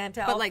 that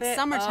Santa But outfit. like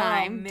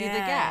summertime, oh, do the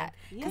man. gap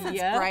because it's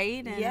Yep.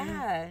 bright and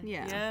yeah,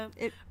 yeah.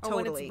 It Or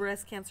when totally. it's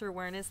breast cancer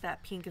awareness,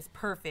 that pink is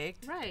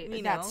perfect. Right,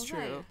 you That's know?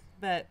 true. Right.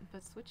 But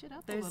But switch it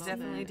up. there's a little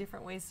definitely bit.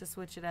 different ways to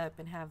switch it up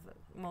and have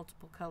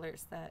multiple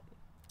colors that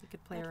you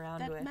could play around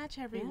that with. match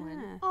everyone,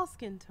 Yeah. all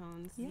skin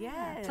tones.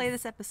 Yes. Play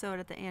this episode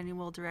at the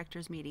annual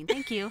directors meeting.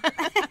 Thank you. For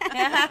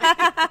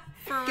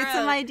Get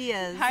some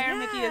ideas. Hire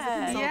Mickey as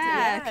a consultant.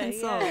 Yeah,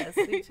 consult. Yes.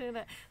 You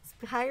should,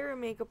 hire a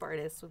makeup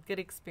artist with good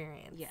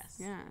experience. Yes.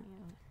 Yeah.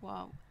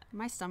 Well,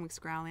 My stomach's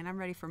growling. I'm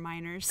ready for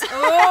minors.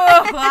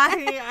 Oh,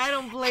 I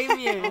don't blame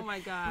you. oh my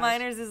gosh.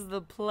 Miners is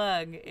the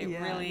plug. It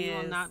Yeah. really We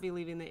is. will not be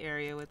leaving the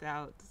area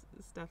without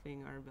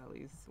stuffing our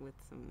bellies with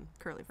some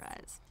Curly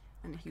fries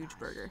and a huge gosh.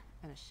 burger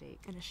and a shake.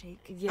 and a shake.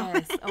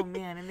 Yes. Oh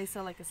man, and they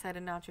sell like a side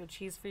of nacho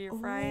cheese for your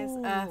fries.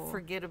 Ooh.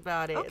 Forget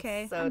about it.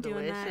 Okay, It's so I'm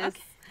doing delicious. that.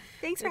 Okay.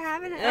 Thanks for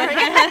having it.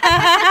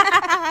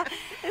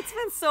 It's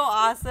been so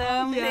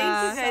awesome.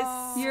 Yeah. Thank you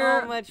guys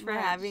You're so much for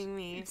much. having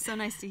me. It's so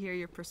nice to hear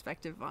your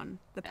perspective on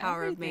the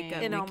power Everything. of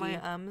makeup, And all Nikki.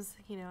 my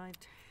you know,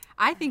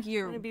 I think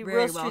you're wanna be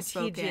very real well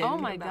strategic. spoken. Oh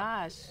my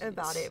about- gosh.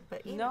 about it,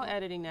 but you no know.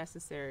 editing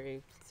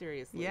necessary.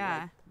 Seriously.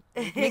 Yeah.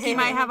 like, Nikki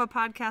might have a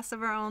podcast of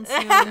her own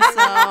soon, so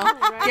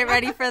get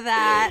ready for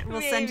that. We'll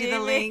send you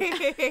the link.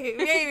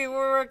 Maybe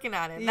we're working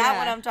on it. That Yeah.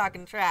 one I'm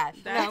talking trash.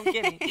 No, I'm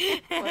kidding.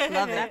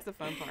 Love it. That's the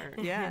fun part.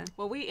 Yeah.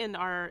 Well, we end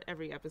our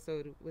every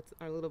episode with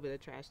our little bit of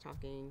trash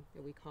talking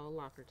that we call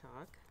locker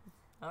talk.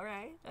 All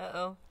right.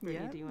 Uh-oh.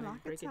 Yeah, Do you want to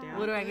locker break it talk. down?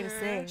 What am I going to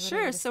say? What am I Sure.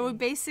 gonna So we say?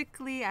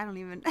 basically, I don't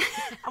even.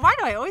 Why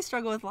do I always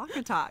struggle with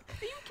locker talk?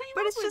 came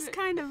But up it's with just it.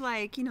 kind of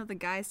like, you know, the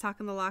guys talk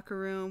in the locker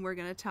room. We're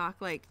gonna talk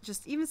like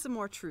just even some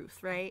more truth,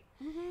 right?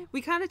 Mm-hmm.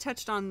 We kind of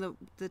touched on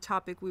the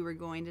topic we were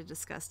going to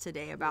discuss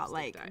today about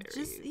Lipstick like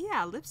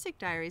diaries. lipstick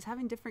diaries,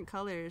 having different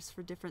colors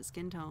for different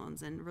skin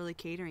tones and really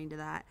catering to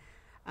that.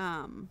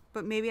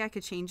 But maybe I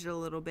could change it a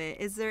little bit.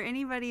 Is there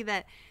anybody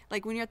that,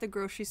 like, when you're at the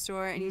grocery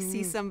store and you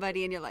see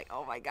somebody and you're like,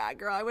 oh my God,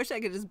 girl, I wish I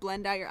could just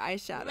blend out your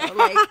eyeshadow.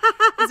 Like,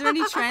 is there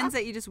any trends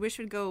that you just wish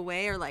would go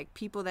away, or like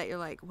people that you're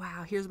like,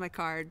 wow, here's my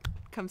card,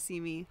 come see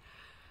me?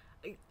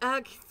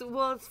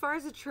 Well, as far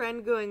as a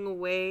trend going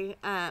away,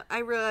 I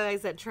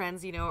realize that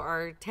trends, you know,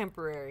 are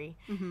temporary.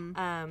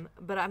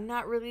 But I'm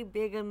not really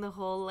big on the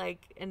whole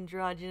like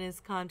androgynous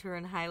contour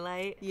and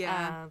highlight.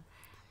 Yeah.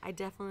 I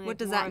definitely. What like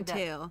does more that of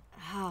entail?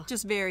 Oh,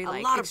 Just very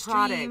like a lot extreme.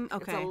 of product.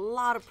 Okay. It's a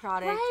lot of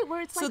product. Right,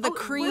 where it's So like the oh,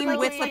 cream we're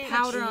with the like-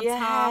 powder on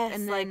top,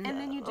 and then and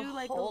then you do a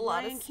like the whole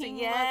lot Lion of King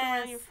stuff. look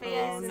around your face.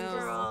 Yes, Oh, no.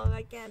 girl,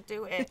 I can't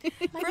do it. First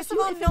if of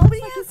you- all, if it nobody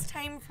looks like has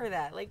time for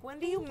that. Like, when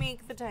do you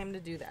make the time to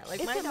do that?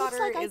 Like, If my it looks daughter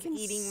like I is can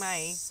eating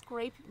my.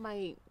 scrape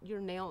your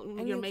nail, And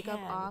your you makeup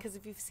can, off. because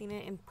if you've seen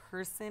it in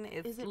person,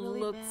 it, Is it really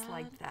looks bad?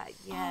 like that.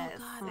 Yes,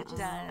 oh God, it just,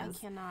 does. I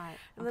cannot.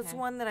 And that's Okay.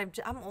 one that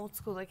I'm old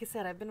school. Like I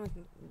said, I've been with,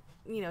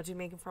 you know,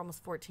 Jamaican for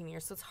almost 14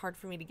 years, so it's hard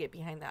for me to get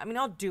behind that. I mean,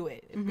 I'll do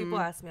it. If people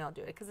ask me, I'll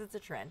do it because it's a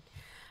trend.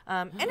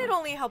 And it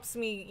only helps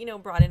me, you know,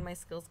 broaden my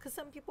skills because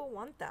some people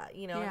want that,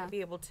 you know, Yeah. and to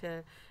be able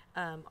to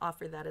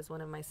offer that as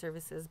one of my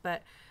services.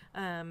 But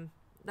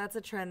that's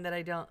a trend that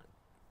I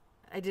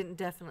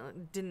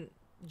didn't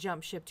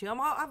jump ship to.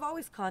 I've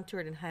always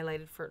contoured and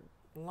highlighted for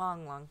a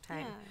long, long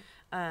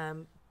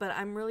time. But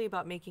I'm really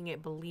about making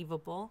it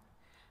believable.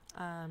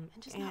 And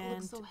just not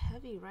look so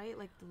heavy, right?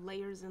 Like the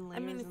layers and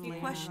layers. I mean, if and you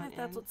layers question on if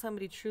that's end. what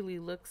somebody truly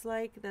looks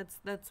like,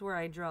 that's where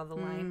I draw the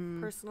line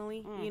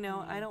personally. You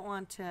know, I don't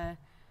want to.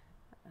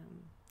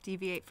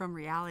 Deviate from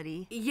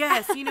reality.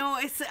 Yes, you know,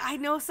 I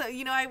know. So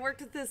you know, I worked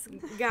with this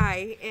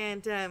guy,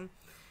 and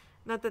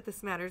not that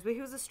this matters, but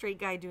he was a straight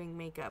guy doing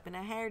makeup, and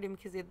I hired him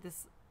because he had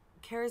this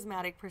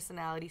charismatic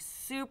personality,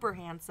 super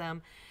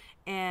handsome,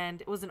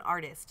 and was an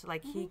artist.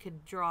 Like he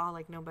could draw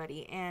like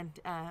nobody, and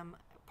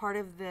part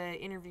of the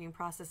interviewing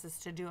process is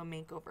to do a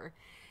makeover.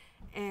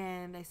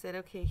 And I said,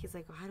 okay. He's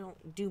like, well, I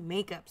don't do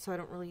makeup, so I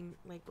don't really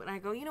like. But I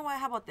go, you know what?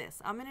 How about this?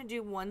 I'm gonna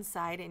do one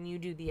side and you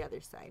do the other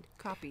side.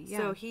 Copy. Yeah.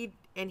 So he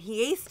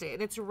aced it.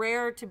 And it's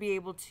rare to be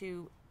able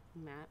to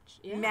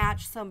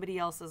match somebody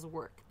else's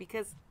work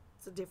because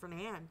it's a different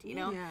hand, you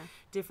know,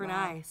 different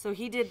eye. So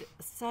he did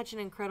such an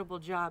incredible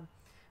job.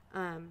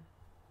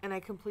 And I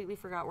completely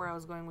forgot where I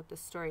was going with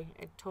this story.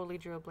 I totally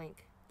drew a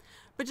blank.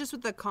 But just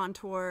with the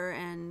contour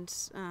and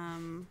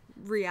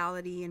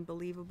reality and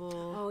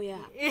believable. Oh, yeah.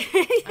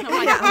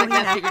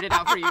 I figured it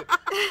out for you.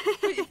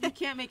 If you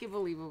can't make it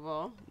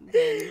believable,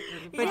 then...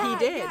 But he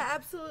did. Yeah,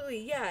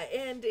 absolutely. Yeah,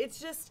 and it's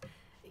just...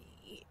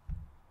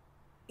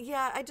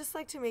 Yeah, I just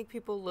like to make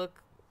people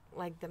look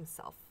like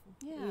themselves,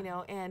 you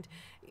know, and...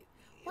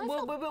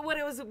 Well, but what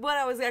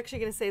I was actually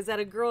going to say is that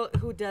a girl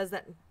who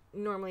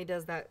normally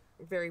does that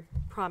very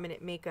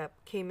prominent makeup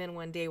came in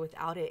one day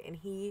without it, and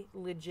he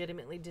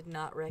legitimately did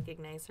not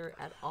recognize her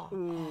at all.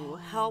 Ooh.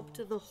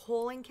 Helped the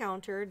whole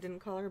encounter, didn't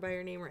call her by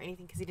her name or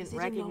anything because he didn't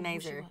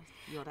recognize her.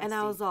 And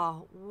I was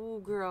all,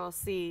 ooh, girl,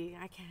 see,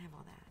 I can't have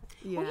all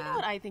that. Yeah. Well, you know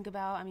what I think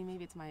about? I mean,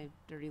 maybe it's my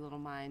dirty little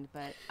mind,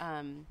 but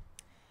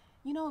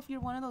you know, if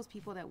you're one of those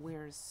people that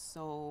wears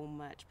so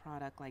much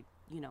product, like,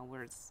 you know,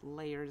 where it's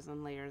layers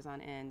and layers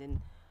on end,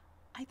 and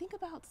I think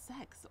about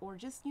sex or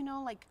just, you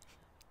know, like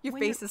your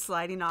face is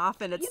sliding off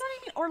and it's, you know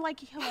what I mean? Or like,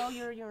 hello,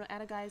 you're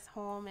at a guy's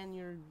home and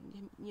you're,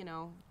 you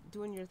know,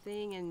 doing your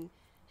thing, and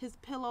his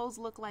pillows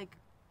look like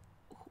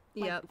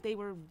they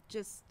were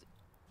just,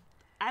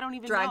 I don't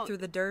even dragged know. through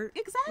the dirt.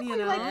 Exactly. You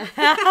know? Like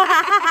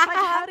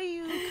how do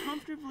you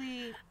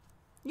comfortably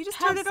you just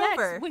turn it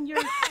over when you're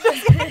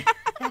worried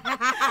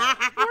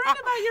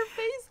about your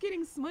face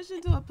getting smushed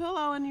into a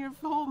pillow and your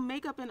whole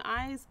makeup and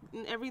eyes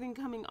and everything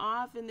coming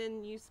off, and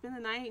then you spend the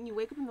night and you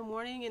wake up in the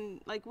morning and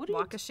like, what do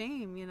walk of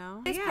shame, you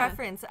know? It's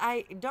preference.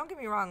 I don't get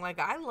me wrong. Like,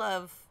 I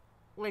love,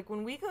 like,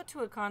 when we go to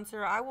a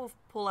concert, I will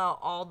pull out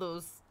all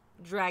those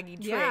draggy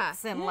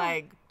tricks and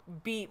like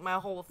beat my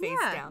whole face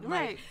down.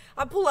 Like,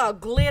 I pull out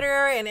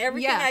glitter and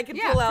everything I can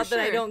pull out that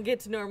I don't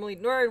get to normally,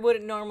 nor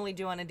wouldn't normally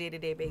do on a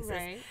day-to-day basis.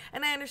 Right.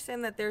 And I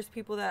understand that there's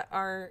people that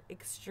are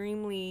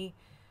extremely,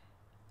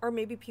 or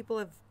maybe people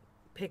have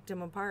picked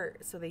them apart,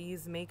 so they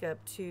use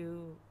makeup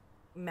to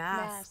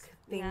mask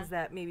things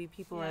that maybe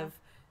people have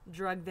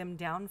drugged them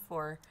down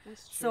for.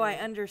 So I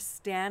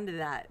understand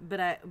that,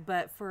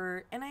 but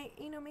for, and I,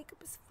 you know,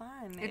 makeup is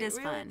fun. It is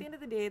really, fun. At the end of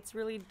the day, it's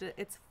really,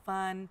 it's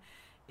fun.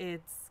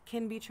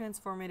 Can be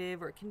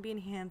transformative, or it can be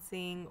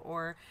enhancing,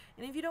 or,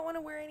 and if you don't want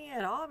to wear any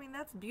at all, I mean,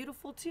 that's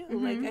beautiful too.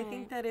 Like, I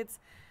think that it's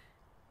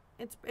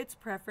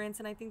preference,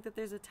 and I think that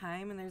there's a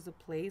time and there's a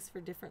place for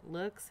different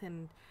looks,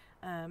 and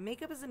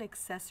makeup is an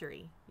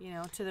accessory, you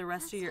know, to the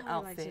rest of your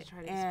outfit,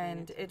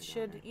 and it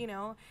should, you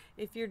know,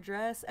 if you're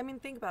dressed, I mean,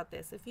 think about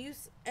this. If you,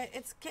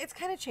 it's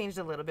kind of changed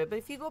a little bit, but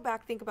if you go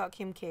back, think about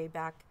Kim K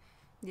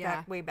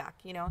way back,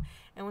 you know,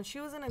 and when she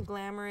was in a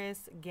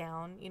glamorous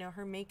gown, you know,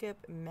 her makeup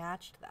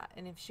matched that,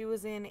 and if she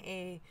was in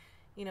a,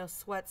 you know,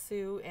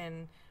 sweatsuit,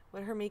 and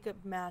what her makeup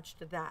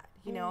matched that,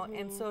 you know,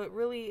 and so it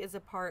really is a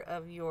part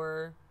of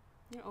your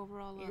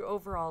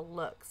overall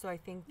look. So I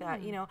think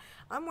that, you know,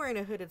 I'm wearing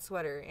a hooded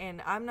sweater, and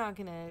I'm not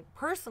gonna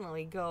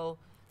personally go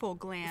full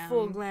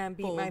glam,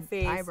 beat my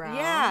face,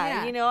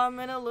 eyebrow. You know, I'm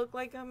gonna look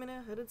like I'm in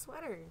a hooded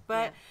sweater,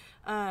 but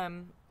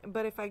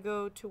but if I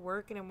go to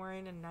work and I'm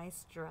wearing a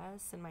nice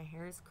dress and my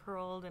hair is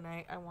curled and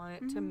I want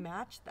it to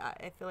match that,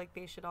 I feel like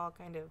they should all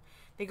kind of,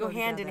 they go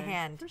hand in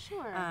hand. For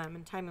sure.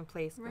 And time and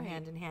place go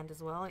hand in hand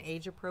as well. And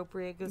age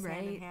appropriate goes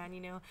hand in hand,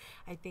 you know.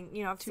 I think,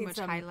 you know, I've too seen much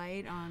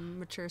highlight on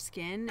mature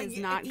skin is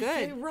not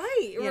good.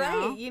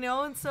 Right. You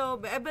know, and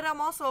so, but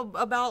I'm also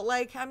about,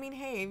 like, I mean,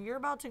 hey, if you're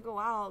about to go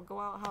out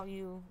how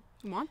you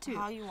want to.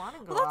 How you want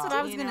to go out. Well, that's what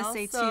I was going to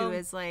say, too,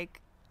 is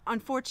like,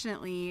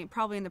 unfortunately,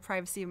 probably in the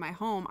privacy of my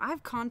home,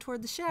 I've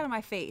contoured the shit out of my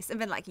face and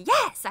been like,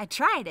 yes, I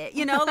tried it.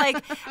 You know,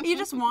 like, you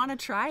just want to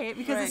try it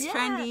because it's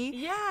trendy.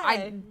 Yeah.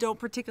 I don't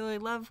particularly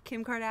love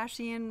Kim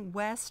Kardashian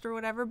West or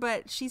whatever,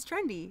 but she's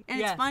trendy. And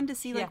it's fun to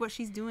see, like, what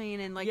she's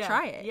doing and, like,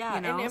 try it. Yeah.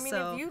 You know? And, I mean,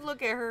 if you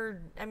look at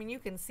her, I mean, you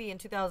can see in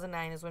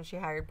 2009 is when she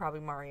hired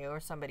probably Mario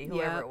or somebody,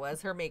 whoever it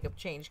was, her makeup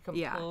changed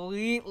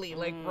completely,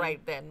 like,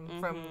 right then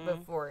from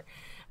before.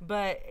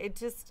 But it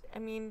just, I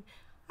mean,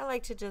 I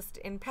like to just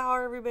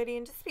empower everybody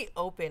and just be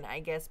open,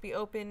 I guess. Be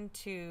open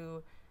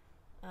to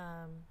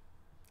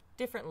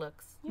different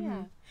looks.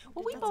 Yeah.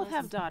 Well, we both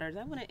have daughters.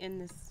 I want to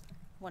end this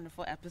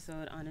wonderful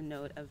episode on a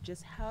note of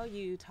just how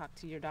you talk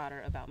to your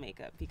daughter about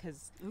makeup.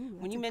 Because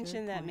when you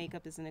mentioned that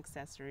makeup is an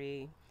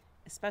accessory,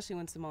 especially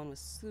when Simone was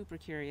super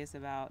curious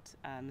about,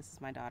 this is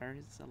my daughter,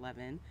 who's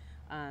 11,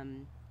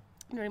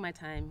 during my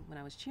time when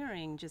I was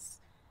cheering,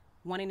 just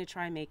wanting to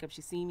try makeup.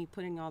 She's seen me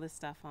putting all this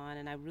stuff on,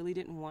 and I really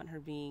didn't want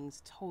her being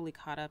totally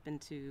caught up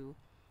into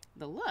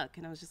the look.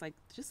 And I was just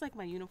like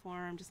my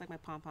uniform, just like my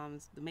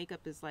pom-poms, the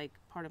makeup is like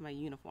part of my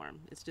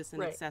uniform. It's just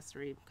an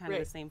accessory, kind of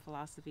the same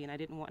philosophy. And I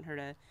didn't want her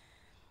to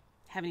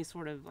have any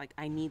sort of like,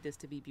 I need this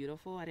to be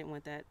beautiful. I didn't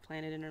want that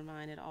planted in her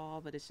mind at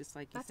all, but it's just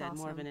like you That's said, awesome.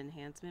 more of an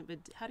enhancement. But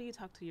how do you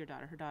talk to your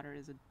daughter? Her daughter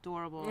is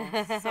adorable,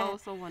 so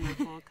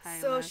wonderful.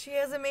 Kyla. So she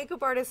has a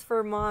makeup artist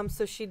for mom,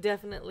 so she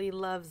definitely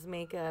loves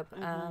makeup.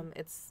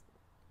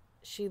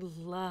 She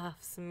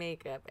loves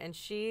makeup, and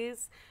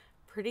she's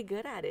pretty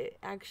good at it,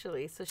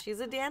 actually. So she's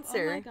a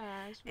dancer. Oh my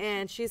gosh.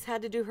 And she's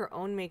had to do her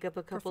own makeup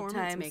a couple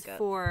Performance times makeup.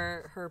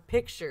 for her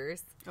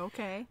pictures.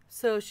 Okay.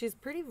 So she's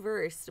pretty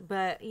versed,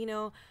 but you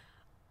know,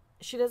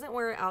 she doesn't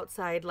wear it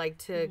outside like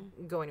to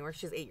go anywhere.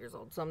 She's 8 years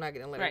old, so I'm not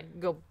gonna let her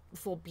go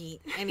full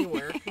beat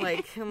anywhere.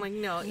 Like I'm like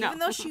no, even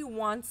though she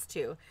wants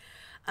to.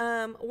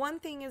 One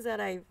thing is that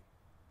I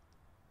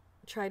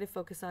try to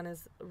focus on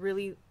is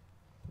really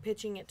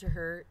pitching it to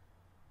her,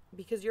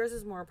 because yours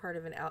is more a part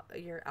of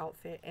your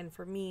outfit, and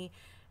for me,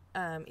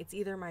 it's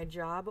either my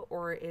job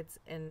or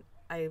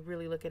I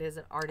really look at it as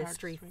an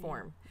artistry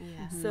form.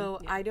 Yeah. So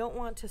I don't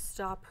want to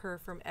stop her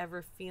from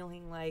ever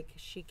feeling like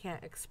she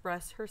can't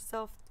express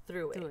herself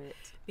through it.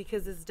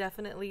 Because it's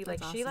definitely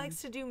That's like she awesome.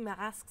 likes to do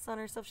masks on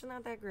herself. She's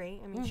not that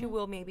great. I mean, she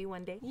will maybe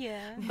one day.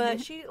 Yeah.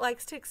 But she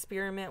likes to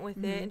experiment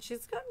with it, and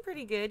she's gotten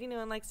pretty good, you know,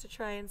 and likes to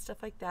try and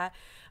stuff like that.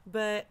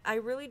 But I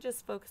really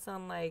just focus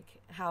on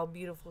like how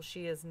beautiful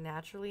she is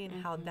naturally,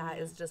 and how that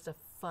is just a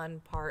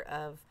fun part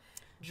of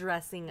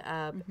dressing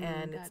up,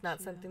 and it's not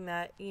something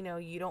that, you know,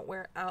 you don't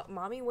wear out.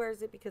 Mommy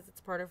wears it because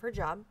it's part of her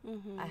job.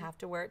 I have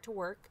to wear it to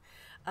work.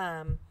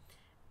 And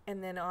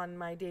then on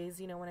my days,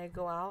 you know, when I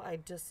go out, I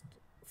just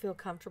feel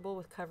comfortable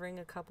with covering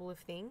a couple of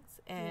things.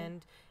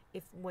 And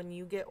if when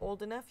you get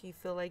old enough, you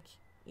feel like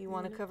you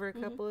want to cover a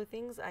couple of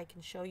things, I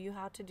can show you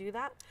how to do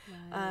that.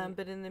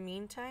 But in the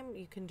meantime,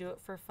 you can do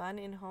it for fun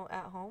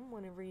at home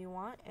whenever you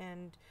want,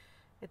 and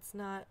it's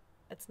not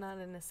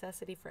a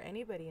necessity for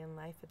anybody in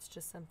life. It's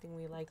just something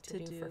we like to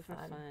do for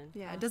fun.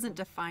 Yeah, it doesn't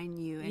define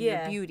you and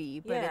your beauty,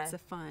 but it's a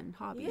fun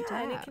hobby to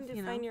have. And it can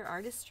define your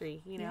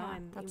artistry, you know,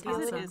 and that's be,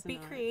 awesome. be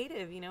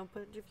creative, you know.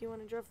 But if you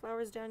want to draw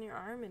flowers down your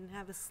arm and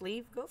have a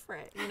sleeve, go for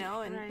it, you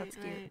know, and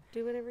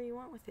do whatever you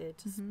want with it.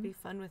 Just be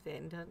fun with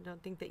it, and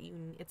don't think that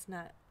it's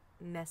not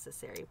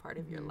necessary part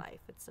of your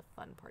life. It's a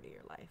fun part of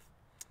your life.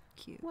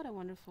 Cute. What a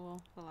wonderful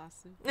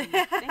philosophy.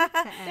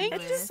 Thank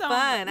you so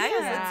much.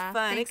 It's fun.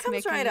 Thanks, it comes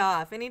Mickey. right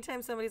off.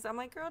 Anytime I'm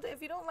like, girl,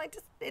 if you don't like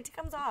it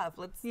comes off.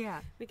 We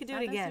could do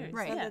Not it that again. serious.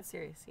 Right. It's not Yeah. that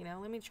serious, you know.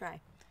 Let me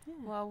try.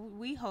 Well,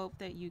 we hope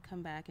that you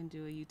come back and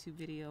do a YouTube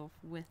video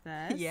with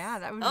us. Yeah,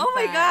 that would be Oh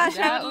my fun. gosh,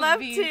 That I would would love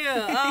be to.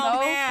 Oh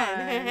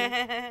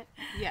man.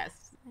 Yes.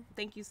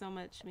 Thank you so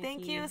much, Mickey.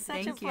 Thank you.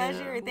 Such a Thank you.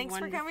 pleasure. And thanks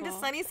for coming to Wonderful.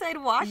 Sunnyside,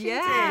 Washington.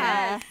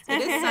 Yeah,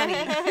 it is sunny.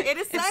 It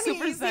is sunny. It's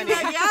super You see sunny.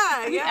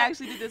 that? We Yeah.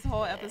 actually did this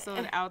whole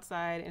episode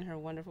outside in her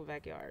wonderful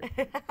backyard.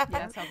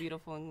 That's how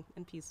beautiful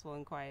and peaceful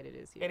and quiet it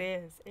is here. It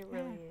is. It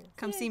really is.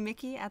 Come see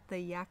Mickey at the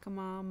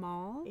Yakima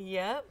Mall.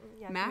 Yep.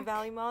 Yakima Mac.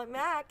 Valley Mall at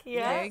Mac.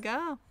 Yep. There you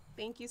go.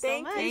 Thank you so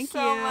Thank much. you Thank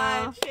so you.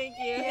 much. Thank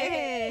you.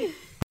 Yay.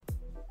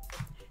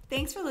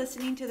 Thanks for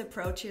listening to the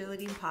Pro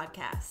Cheerleading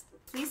Podcast.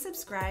 Please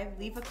subscribe,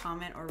 leave a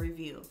comment, or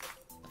review.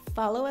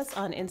 Follow us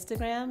on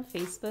Instagram,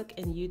 Facebook,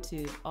 and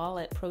YouTube, all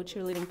at Pro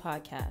Cheerleading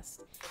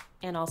Podcast,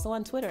 and also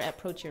on Twitter at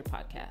Pro Cheer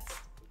Podcast.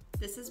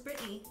 This is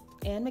Brittany.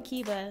 And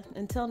Makiba.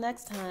 Until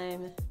next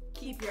time.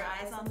 Keep your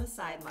eyes on the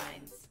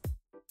sidelines.